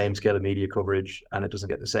get the same scale of media coverage, and it doesn't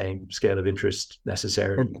get the same scale of interest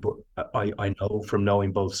necessarily. But I know from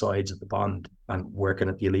knowing both sides of the pond and working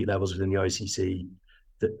at the elite levels within the ICC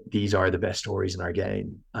that these are the best stories in our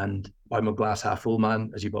game. And I'm a glass half full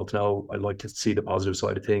man, as you both know. I like to see the positive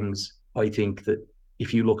side of things. I think that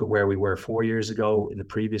if you look at where we were 4 years ago in the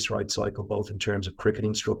previous right cycle, both in terms of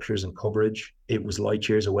cricketing structures and coverage, it was light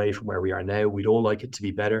years away from where we are now. We'd all like it to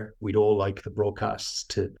be better. We'd all like the broadcasts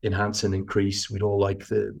to enhance and increase. We'd all like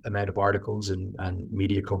the amount of articles and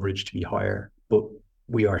media coverage to be higher. But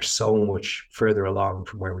we are so much further along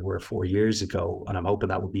from where we were 4 years ago. And I'm hoping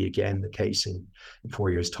that will be again the case in 4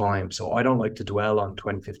 years' time. So I don't like to dwell on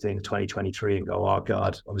 2015 to 2023 and go, oh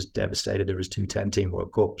God, I was devastated. There was 2 10-team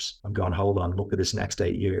World Cups. I'm going, hold on, look at this next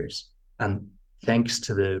 8 years. And thanks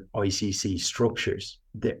to the ICC structures,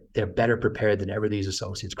 they're better prepared than ever, these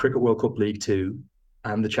associates. Cricket World Cup League 2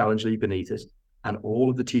 and the Challenge League beneath it, and all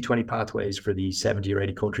of the T20 pathways for the 70 or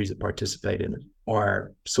 80 countries that participate in it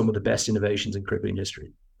are some of the best innovations in cricketing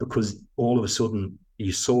history, because all of a sudden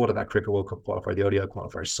you saw it at that Cricket World Cup qualifier, the ODI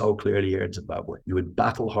qualifier, so clearly here in Zimbabwe. You had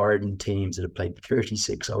battle-hardened teams that had played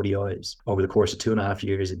 36 ODIs over the course of 2.5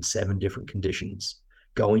 years in 7 different conditions,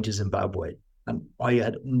 going to Zimbabwe. And I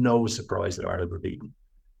had no surprise that Ireland were beaten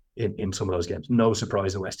in some of those games. No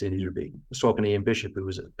surprise the West Indies were beaten. I was talking to Ian Bishop, who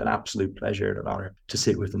was an absolute pleasure and an honour to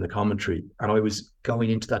sit with in the commentary. And I was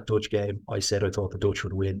going into that Dutch game, I said I thought the Dutch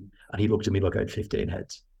would win. And he looked at me like I had 15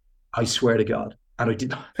 heads. I swear to God. And I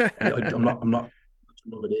did. I'm not.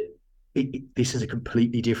 This is a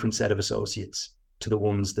completely different set of associates to the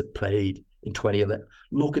ones that played in 2011.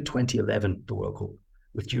 Look at 2011, the World Cup.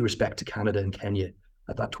 With due respect to Canada and Kenya,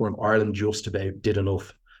 at that tournament, Ireland just about did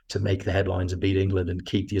enough to make the headlines and beat England and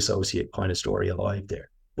keep the associate kind of story alive there.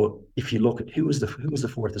 But if you look at who was the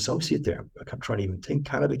 4th associate there, I'm trying to even think.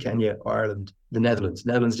 Canada, Kenya, Ireland, the Netherlands.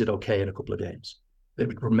 Netherlands did okay in a couple of games. They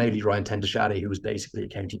were mainly Ryan Tendashade, who was basically a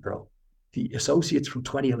county pro. The associates from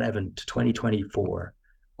 2011 to 2024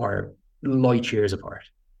 are light years apart.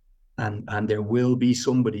 And there will be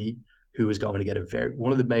somebody who is going to get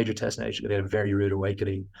one of the major test nations, they had a very rude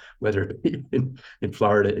awakening, whether it be in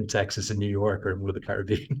Florida, in Texas, in New York, or in one of the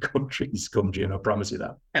Caribbean countries come June. I promise you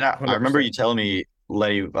that. And I remember you telling me,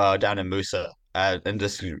 Lenny, down in Musa, and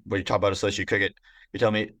this when you talk about associate cricket, you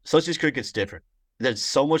tell me associate cricket's different. There's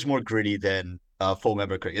so much more gritty than full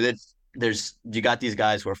member cricket. You got these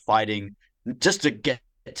guys who are fighting just to get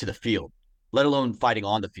to the field, let alone fighting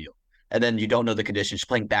on the field. And then you don't know the conditions,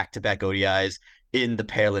 playing back-to-back ODIs in the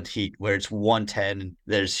Pearland heat where it's 110 and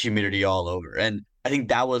there's humidity all over. And I think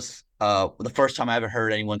that was The first time I ever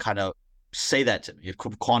heard anyone kind of say that to me,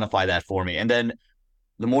 quantify that for me. And then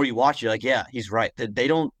the more you watch, you're like, yeah, he's right. They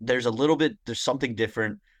don't, there's something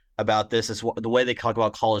different about this. It's the way they talk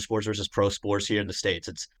about college sports versus pro sports here in the States.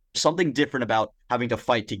 It's something different about having to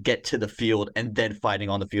fight to get to the field and then fighting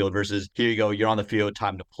on the field versus here you go, you're on the field,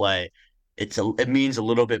 time to play. It means a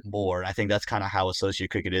little bit more. I think that's kind of how associate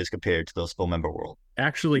cricket is compared to those full member world.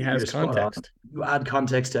 Actually has context. You add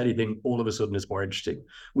context to anything, all of a sudden it's more interesting.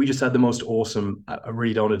 We just had the most awesome, I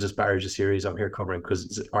really don't want to disparage the series I'm here covering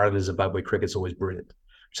because Ireland is about way cricket's always brilliant.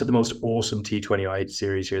 We had the most awesome T20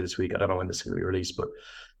 series here this week. I don't know when this is going to be released, but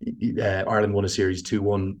Ireland won a series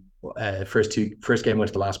 2-1. First game went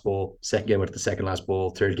to the last ball, second game went to the second last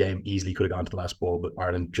ball, third game easily could have gone to the last ball, but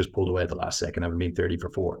Ireland just pulled away at the last second, having been 30 for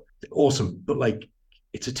 4. Awesome, but like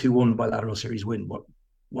it's a 2-1 bilateral series win.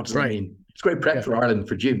 What does that mean? It's great prep for Ireland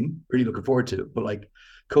for June. Really looking forward to it. But like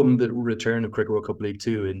come the return of Cricket World Cup League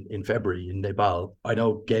 2 in February in Nepal, I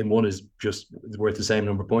know game 1 is just worth the same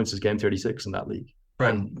number of points as game 36 in that league.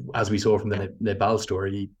 Right. And as we saw from the Nepal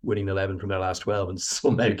story, winning 11 from their last 12 and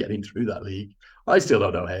somehow getting through that league. I still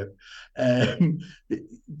don't know how.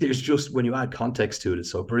 There's just, when you add context to it, it's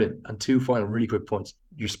so brilliant. And 2 final really quick points.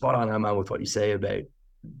 You're spot on, Aaman, with what you say about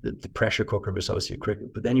the pressure cooker of associate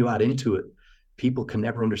cricket. But then you add into it, people can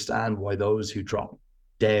never understand why those who drop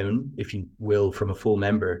down, if you will, from a full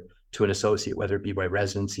member to an associate, whether it be by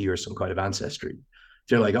residency or some kind of ancestry,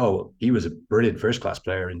 they're like, oh, he was a brilliant first-class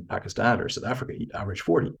player in Pakistan or South Africa. He averaged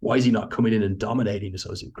 40. Why is he not coming in and dominating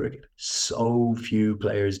associate cricket? So few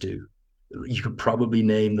players do. You could probably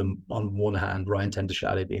name them on one hand, Ryan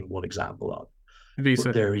Tendashade being one example of.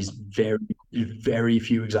 But there is very, very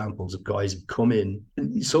few examples of guys who come in.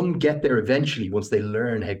 And some get there eventually once they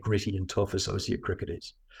learn how gritty and tough associate cricket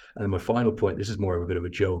is. And then my final point, this is more of a bit of a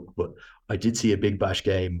joke, but I did see a Big Bash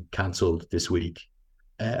game cancelled this week,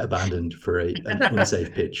 abandoned for an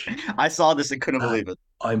unsafe pitch. I saw this and couldn't believe it.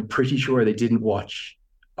 I'm pretty sure they didn't watch.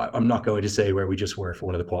 I'm not going to say where we just were for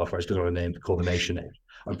one of the qualifiers because I don't want to call the nation out.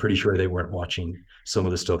 I'm pretty sure they weren't watching some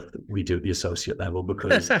of the stuff that we do at the associate level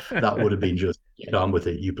because that would have been just get on with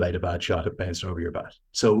it. You played a bad shot, it bounced over your bat.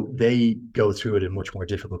 So they go through it in much more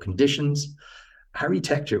difficult conditions. Harry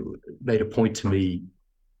Tector made a point to me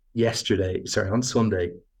on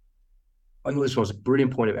Sunday. I know this was a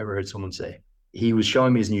brilliant point I've ever heard someone say. He was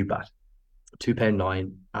showing me his new bat,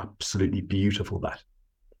 £2.9, absolutely beautiful bat.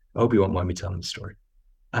 I hope you won't mind me telling the story.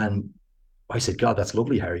 And I said, God, that's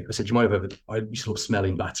lovely, Harry. I said, you might have I used to love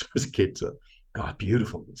smelling bats as a kid. So, God,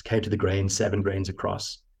 beautiful. It's came to the grain, 7 grains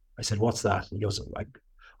across. I said, what's that? And he goes, like,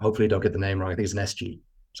 hopefully I don't get the name wrong. I think it's an SG.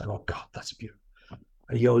 It's like, oh, God, that's beautiful.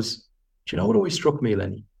 And he goes, do you know what always struck me,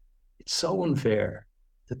 Lenny? It's so unfair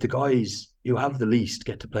that the guys who have the least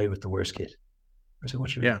get to play with the worst kit. I said,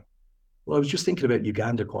 what you mean? Yeah. Well, I was just thinking about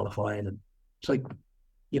Uganda qualifying, and it's like,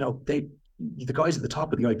 the guys at the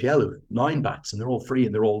top of the IPL have 9 bats and they're all free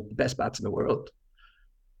and they're all the best bats in the world.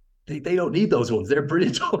 They don't need those ones. They're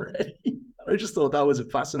brilliant already. I just thought that was a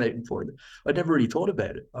fascinating point. I never really thought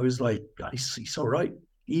about it. I was like, God, he's so right.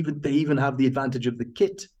 They even have the advantage of the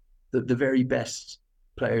kit, the very best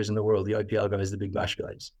players in the world, the IPL guys, the Big Bash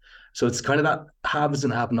guys. So it's kind of that haves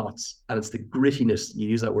and have-nots, and it's the grittiness. You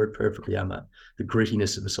use that word perfectly, Emma. The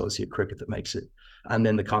grittiness of associate cricket that makes it, and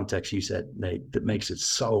then the context you said, Nate, that makes it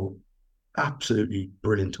so absolutely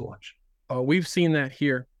brilliant to watch. We've seen that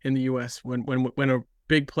here in the U.S. when a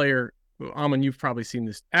big player, Aaman, you've probably seen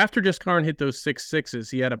this. After Jaskaran hit those 6 sixes,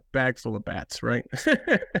 he had a bag full of bats, right?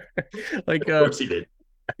 Like, of course he did.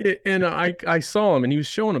 And I saw them, and he was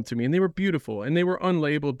showing them to me, and they were beautiful, and they were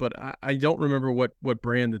unlabeled, but I don't remember what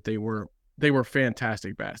brand that they were. They were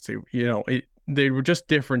fantastic bats. They were just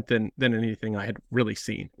different than anything I had really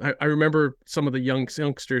seen. I remember some of the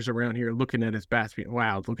youngsters around here looking at his bats being,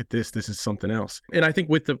 wow, look at this. This is something else. And I think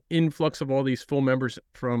with the influx of all these full members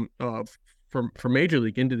from Major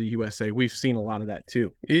League into the USA, we've seen a lot of that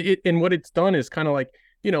too. And what it's done is kind of like,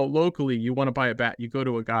 locally, you want to buy a bat, you go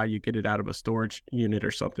to a guy, you get it out of a storage unit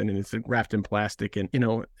or something, and it's wrapped in plastic. And,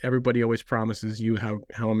 everybody always promises you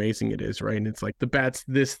how amazing it is, right? And it's like the bat's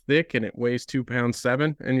this thick and it weighs 2.7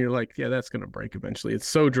 pounds. And you're like, yeah, that's going to break eventually. It's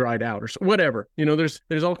so dried out or whatever.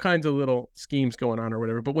 There's all kinds of little schemes going on or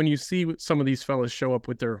whatever. But when you see some of these fellas show up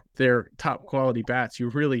with their top quality bats, you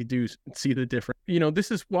really do see the difference.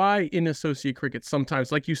 This is why in associate cricket,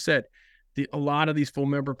 sometimes, like you said, a lot of these full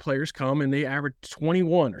member players come and they average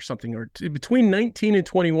 21 or something, or between 19 and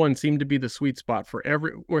 21 seem to be the sweet spot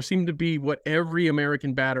seem to be what every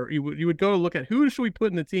American batter, you would go look at who should we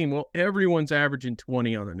put in the team? Well, everyone's averaging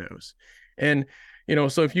 20 on the nose. And,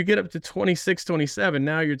 So if you get up to 26, 27,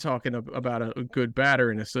 now you're talking about a good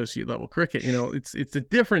batter in associate level cricket. It's a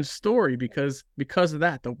different story because of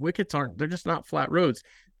that. The wickets they're just not flat roads.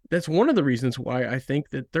 That's one of the reasons why I think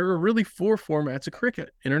that there are really 4 formats of cricket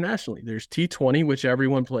internationally. There's T20, which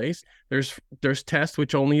everyone plays. There's Test,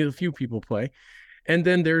 which only a few people play. And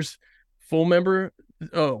then there's full member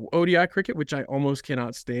ODI cricket, which I almost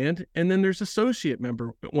cannot stand. And then there's associate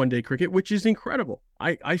member one-day cricket, which is incredible.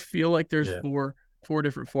 I feel like there's four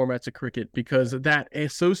different formats of cricket because that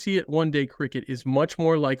associate one-day cricket is much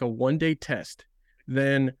more like a one-day test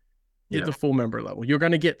than the full member level. You're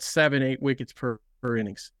going to get 7-8 wickets per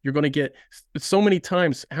innings. You're going to get so many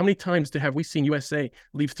times. How many times have we seen USA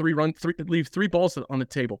leave three balls on the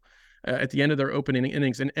table at the end of their opening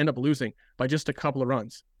innings and end up losing by just a couple of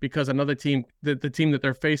runs because another team, the team that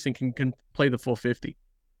they're facing can play the full 50.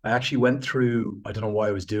 I actually went through, I don't know why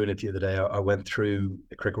I was doing it the other day. I went through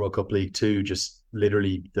the Cricket World Cup League 2, just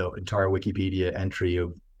literally the entire Wikipedia entry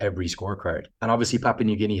of every scorecard. And obviously Papua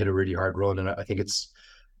New Guinea had a really hard run. And I think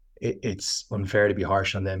it's unfair to be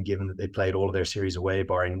harsh on them given that they played all of their series away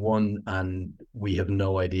barring one. And we have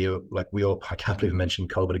no idea, I can't believe I mentioned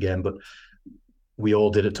COVID again, but we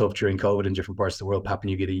all did it tough during COVID in different parts of the world.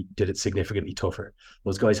 Papua New Guinea did it significantly tougher.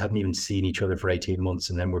 Those guys hadn't even seen each other for 18 months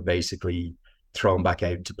and then were basically thrown back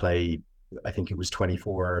out to play, I think it was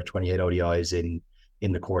 24 or 28 ODIs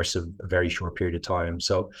in the course of a very short period of time.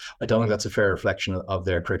 So I don't think that's a fair reflection of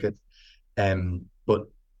their cricket. But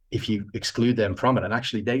if you exclude them from it, and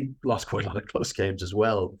actually they lost quite a lot of close games as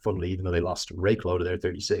well, funnily, even though they lost a rake load of their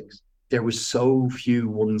 36. There was so few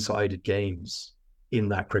one-sided games in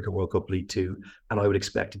that Cricket World Cup League 2, and I would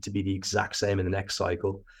expect it to be the exact same in the next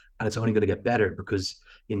cycle. And it's only going to get better because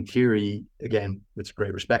in theory, again, with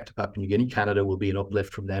great respect to Papua New Guinea, Canada will be an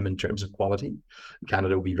uplift from them in terms of quality.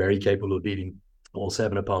 Canada will be very capable of beating all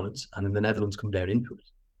 7 opponents, and then the Netherlands come down into it.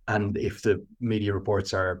 And if the media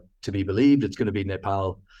reports are to be believed, it's going to be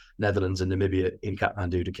Nepal, Netherlands, and Namibia in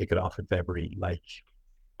Kathmandu to kick it off in February.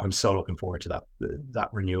 I'm so looking forward to that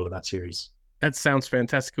renewal of that series. That sounds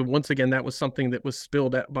fantastic. Once again, that was something that was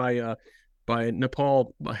spilled out by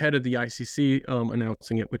Nepal ahead of the ICC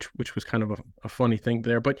announcing it, which was kind of a funny thing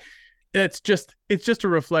there. But it's just a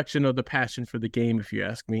reflection of the passion for the game, if you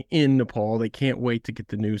ask me. In Nepal, they can't wait to get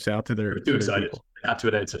the news out to their. They're too excited. They have to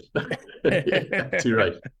announce it. Yeah, too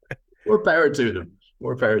right. More power to them.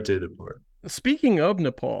 More power to them. Speaking of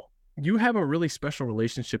Nepal, you have a really special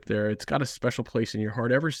relationship there. It's got a special place in your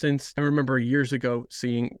heart ever since I remember years ago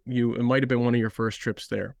seeing you. It might have been one of your first trips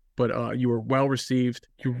there, but you were well received.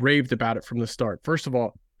 You raved about it from the start. First of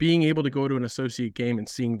all, being able to go to an associate game and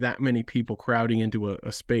seeing that many people crowding into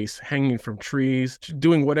a space, hanging from trees,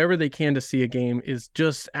 doing whatever they can to see a game is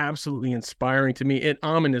just absolutely inspiring to me. And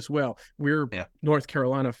Aaman as well. We're North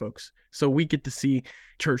Carolina folks, so we get to see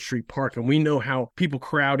Church Street Park, and we know how people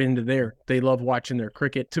crowd into there. They love watching their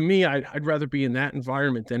cricket. To me, I'd rather be in that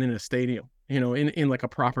environment than in a stadium. In like a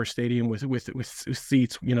proper stadium with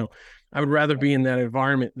seats. I would rather be in that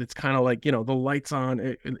environment that's kind of like, the lights on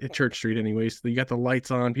at Church Street anyways. So you got the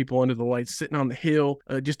lights on, people under the lights, sitting on the hill,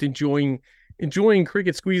 just enjoying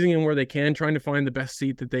cricket, squeezing in where they can, trying to find the best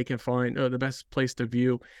seat that they can find, the best place to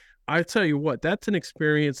view. I tell you what, that's an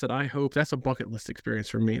experience that I hope, that's a bucket list experience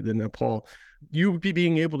for me, the Nepal. You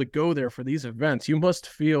being able to go there for these events, you must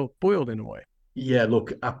feel spoiled in a way. Yeah,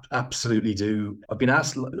 look, absolutely do. I've been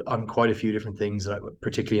asked on quite a few different things,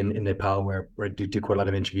 particularly in Nepal, where I do quite a lot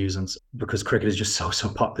of interviews, and because cricket is just so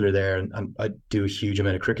popular there, and I do a huge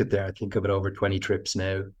amount of cricket there. I think I've got over 20 trips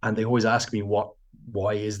now, and they always ask me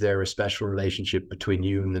why is there a special relationship between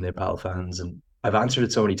you and the Nepal fans? And I've answered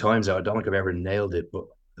it so many times now, I don't think I've ever nailed it, but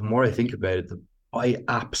the more I think about it, I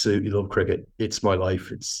absolutely love cricket. It's my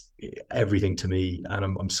life. It's everything to me, and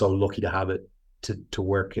I'm so lucky to have it. To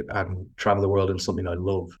work and travel the world in something I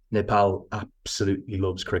love. Nepal absolutely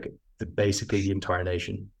loves cricket. Basically the entire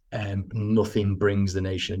nation. Nothing brings the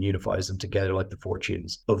nation and unifies them together like the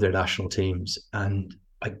fortunes of their national teams. And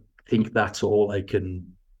I think that's all I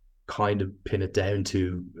can kind of pin it down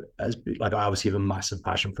to. As I obviously have a massive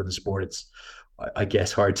passion for the sport. It's I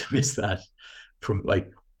guess hard to miss that from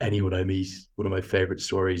anyone I meet. One of my favorite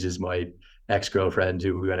stories is my ex-girlfriend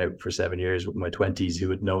who we went out for 7 years with my 20s, who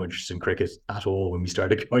had no interest in cricket at all when we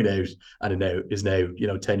started going out, and is now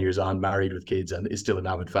 10 years on, married with kids, and is still an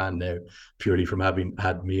avid fan now, purely from having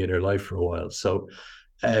had me in her life for a while. So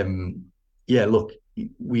look,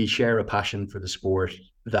 we share a passion for the sport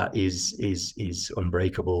that is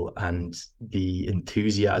unbreakable, and the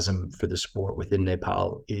enthusiasm for the sport within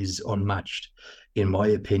Nepal is unmatched, in my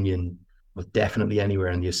opinion. well, definitely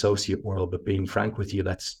anywhere in the associate world. But being frank with you,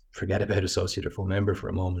 let's forget about associate or full member for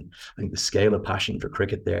a moment. I think the scale of passion for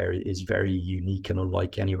cricket there is very unique and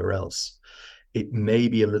unlike anywhere else. It may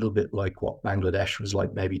be a little bit like what Bangladesh was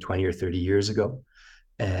like maybe 20 or 30 years ago.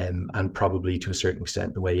 And probably to a certain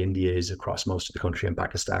extent the way India is across most of the country, and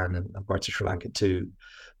Pakistan and parts of Sri Lanka too.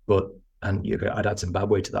 But I'd add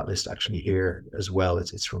Zimbabwe to that list actually here as well.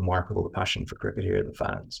 It's remarkable, the passion for cricket here, the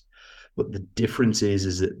fans. But the difference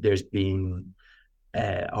is that there's been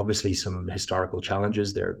obviously some historical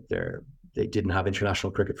challenges. They didn't have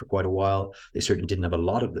international cricket for quite a while. They certainly didn't have a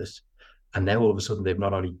lot of this. And now all of a sudden they've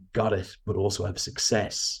not only got it, but also have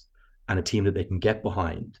success and a team that they can get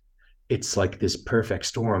behind. It's like this perfect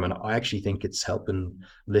storm. And I actually think it's helping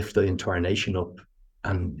lift the entire nation up.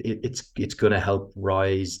 And it's going to help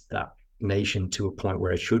rise that nation to a point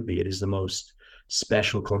where it should be. It is the most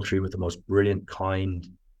special country with the most brilliant, kind,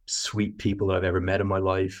 sweet people that I've ever met in my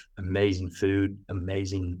life. Amazing food,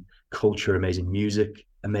 amazing culture, amazing music,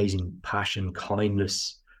 amazing passion,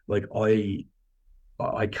 kindness. Like I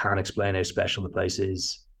can't explain how special the place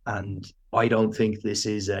is. And I don't think this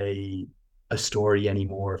is a story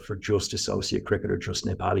anymore for just associate cricket or just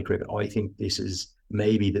Nepali cricket. I think this is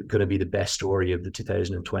maybe going to be the best story of the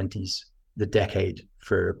 2020s, the decade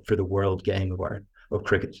for the world game of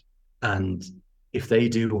cricket. And if they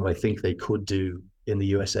do what I think they could do in the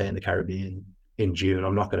USA and the Caribbean in June,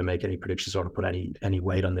 I'm not going to make any predictions or put any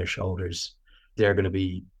weight on their shoulders. They're going to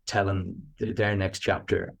be telling their next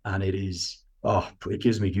chapter, and it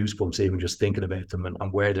gives me goosebumps even just thinking about them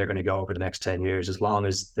and where they're going to go over the next 10 years, as long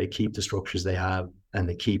as they keep the structures they have and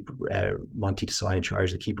they keep Monty Desai in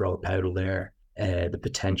charge, they keep Rohit Paudel there. The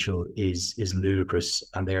potential is ludicrous,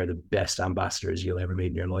 and they're the best ambassadors you'll ever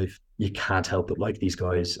meet in your life. You can't help but like these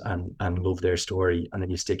guys and love their story. And then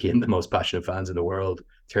you stick in the most passionate fans in the world,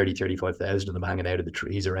 35,000 of them hanging out of the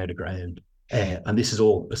trees around the ground. And this is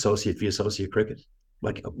all associate cricket.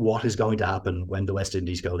 Like, what is going to happen when the West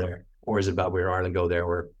Indies go there? Or is it about where Ireland go there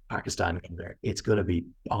or Pakistan go there? It's going to be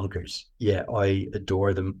bonkers. Yeah, I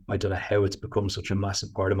adore them. I don't know how it's become such a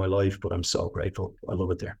massive part of my life, but I'm so grateful. I love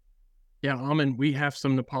it there. Yeah, Aaman, we have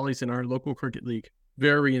some Nepalis in our local cricket league.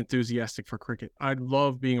 Very enthusiastic for cricket. I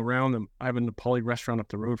love being around them. I have a Nepali restaurant up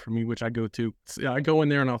the road from me, which I go to. I go in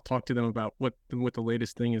there and I'll talk to them about what the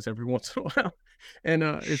latest thing is every once in a while. And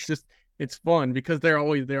it's fun because they're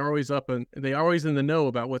always up and they're always in the know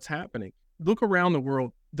about what's happening. Look around the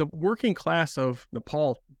world. The working class of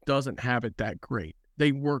Nepal doesn't have it that great.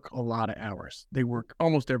 They work a lot of hours. They work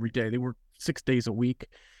almost every day. They work 6 days a week.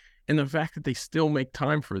 And the fact that they still make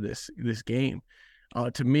time for this game,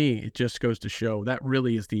 to me, it just goes to show that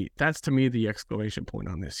really is that's to me the exclamation point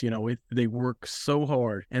on this. They work so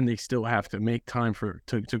hard and they still have to make time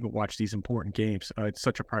to go watch these important games. It's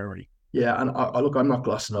such a priority. Yeah, and look, I'm not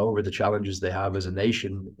glossing over the challenges they have as a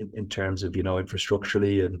nation in terms of,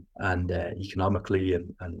 infrastructurally and economically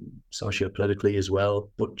and socio-politically as well.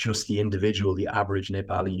 But just the individual, the average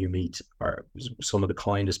Nepali you meet are some of the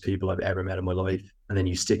kindest people I've ever met in my life. And then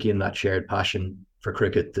you stick in that shared passion for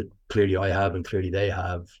cricket that clearly I have and clearly they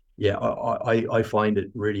have. Yeah, I find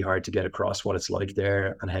it really hard to get across what it's like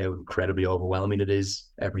there and how incredibly overwhelming it is.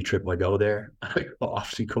 Every trip I go there, I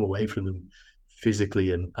often come away from them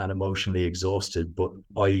physically and emotionally exhausted, but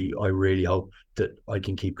I really hope that I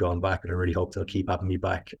can keep going back, and I really hope they'll keep having me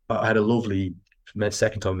back. I had a lovely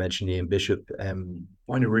second time mentioning Ian Bishop. Find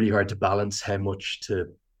it really hard to balance how much to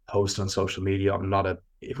post on social media.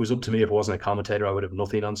 If it was up to me, if I wasn't a commentator, I would have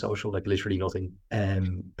nothing on social, like literally nothing.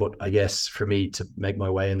 But I guess for me to make my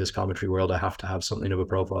way in this commentary world, I have to have something of a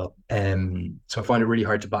profile. So I find it really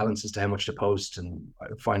hard to balance as to how much to post, and I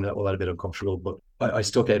find that all that a bit uncomfortable. But I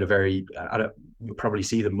stuck out you'll probably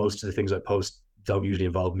see that most of the things I post don't usually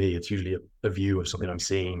involve me. It's usually a view of something I'm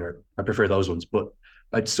seeing, or I prefer those ones. But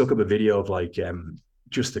I stuck up a video of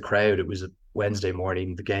just the crowd. It was a Wednesday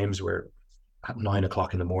morning. The games were at 9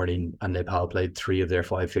 o'clock in the morning, and Nepal played 3 of their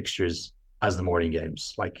 5 fixtures as the morning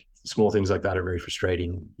games. Like, small things like that are very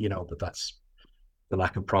frustrating, but that's the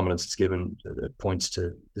lack of prominence it's given. It points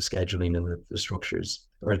to the scheduling and the structures,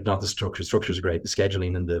 or not the structures. Structures are great. The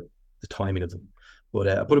scheduling and the timing of them. But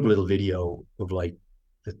I put up a little video of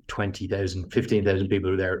the 20,000, 15,000 people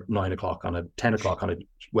who are there at 10 o'clock on a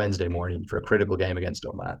Wednesday morning for a critical game against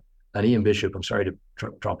Oman. And Ian Bishop, I'm sorry to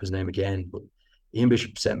drop his name again, but Ian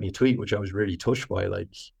Bishop sent me a tweet, which I was really touched by. I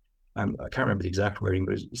can't remember the exact wording,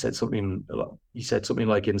 but he said something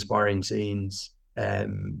like, inspiring scenes,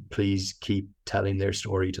 please keep telling their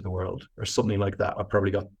story to the world, or something like that. I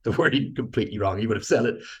probably got the wording completely wrong. He would have said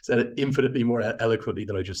it infinitely more eloquently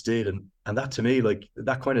than I just did. And that, to me,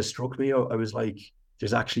 that kind of struck me. I was like,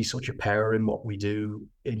 there's actually such a power in what we do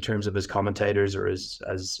in terms of as commentators or as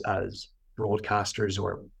broadcasters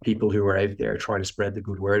or people who are out there trying to spread the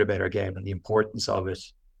good word about our game and the importance of it.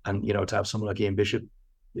 And, you know, to have someone like Ian Bishop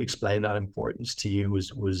explain that importance to you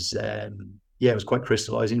was it was quite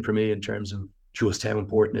crystallizing for me in terms of just how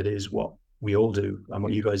important it is what we all do and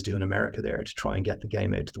what you guys do in America there to try and get the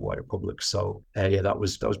game out to the wider public. So that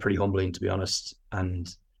was pretty humbling, to be honest. And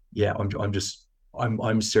yeah,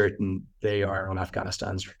 I'm certain they are on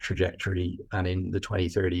Afghanistan's trajectory, and in the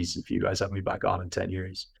 2030s, if you guys have me back on in 10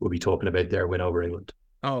 years, we'll be talking about their win over England.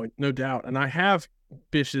 Oh, no doubt. And I have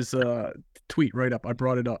Bish's tweet right up. I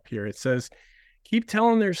brought it up here. It says, "Keep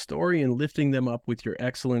telling their story and lifting them up with your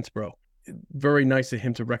excellence, bro." Very nice of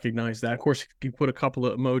him to recognize that. Of course, you put a couple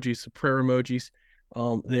of emojis, prayer emojis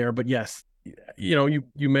there. But yes, you know,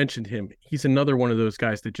 you mentioned him. He's another one of those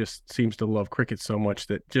guys that just seems to love cricket so much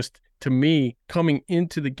that just, to me, coming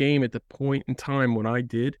into the game at the point in time when I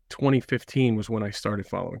did, 2015 was when I started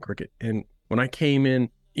following cricket. And when I came in,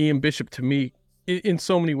 Ian Bishop, to me, in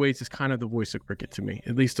so many ways, is kind of the voice of cricket to me,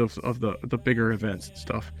 at least of the bigger events and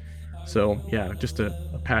stuff. So, yeah, just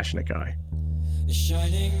a passionate guy.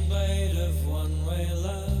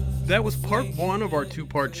 That was part 1 of our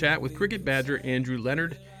 2-part chat with cricket badger Andrew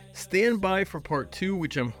Leonard. Stand by for part 2,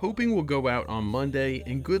 which I'm hoping will go out on Monday,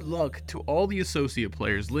 and good luck to all the associate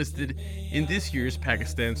players listed in this year's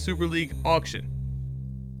Pakistan Super League auction.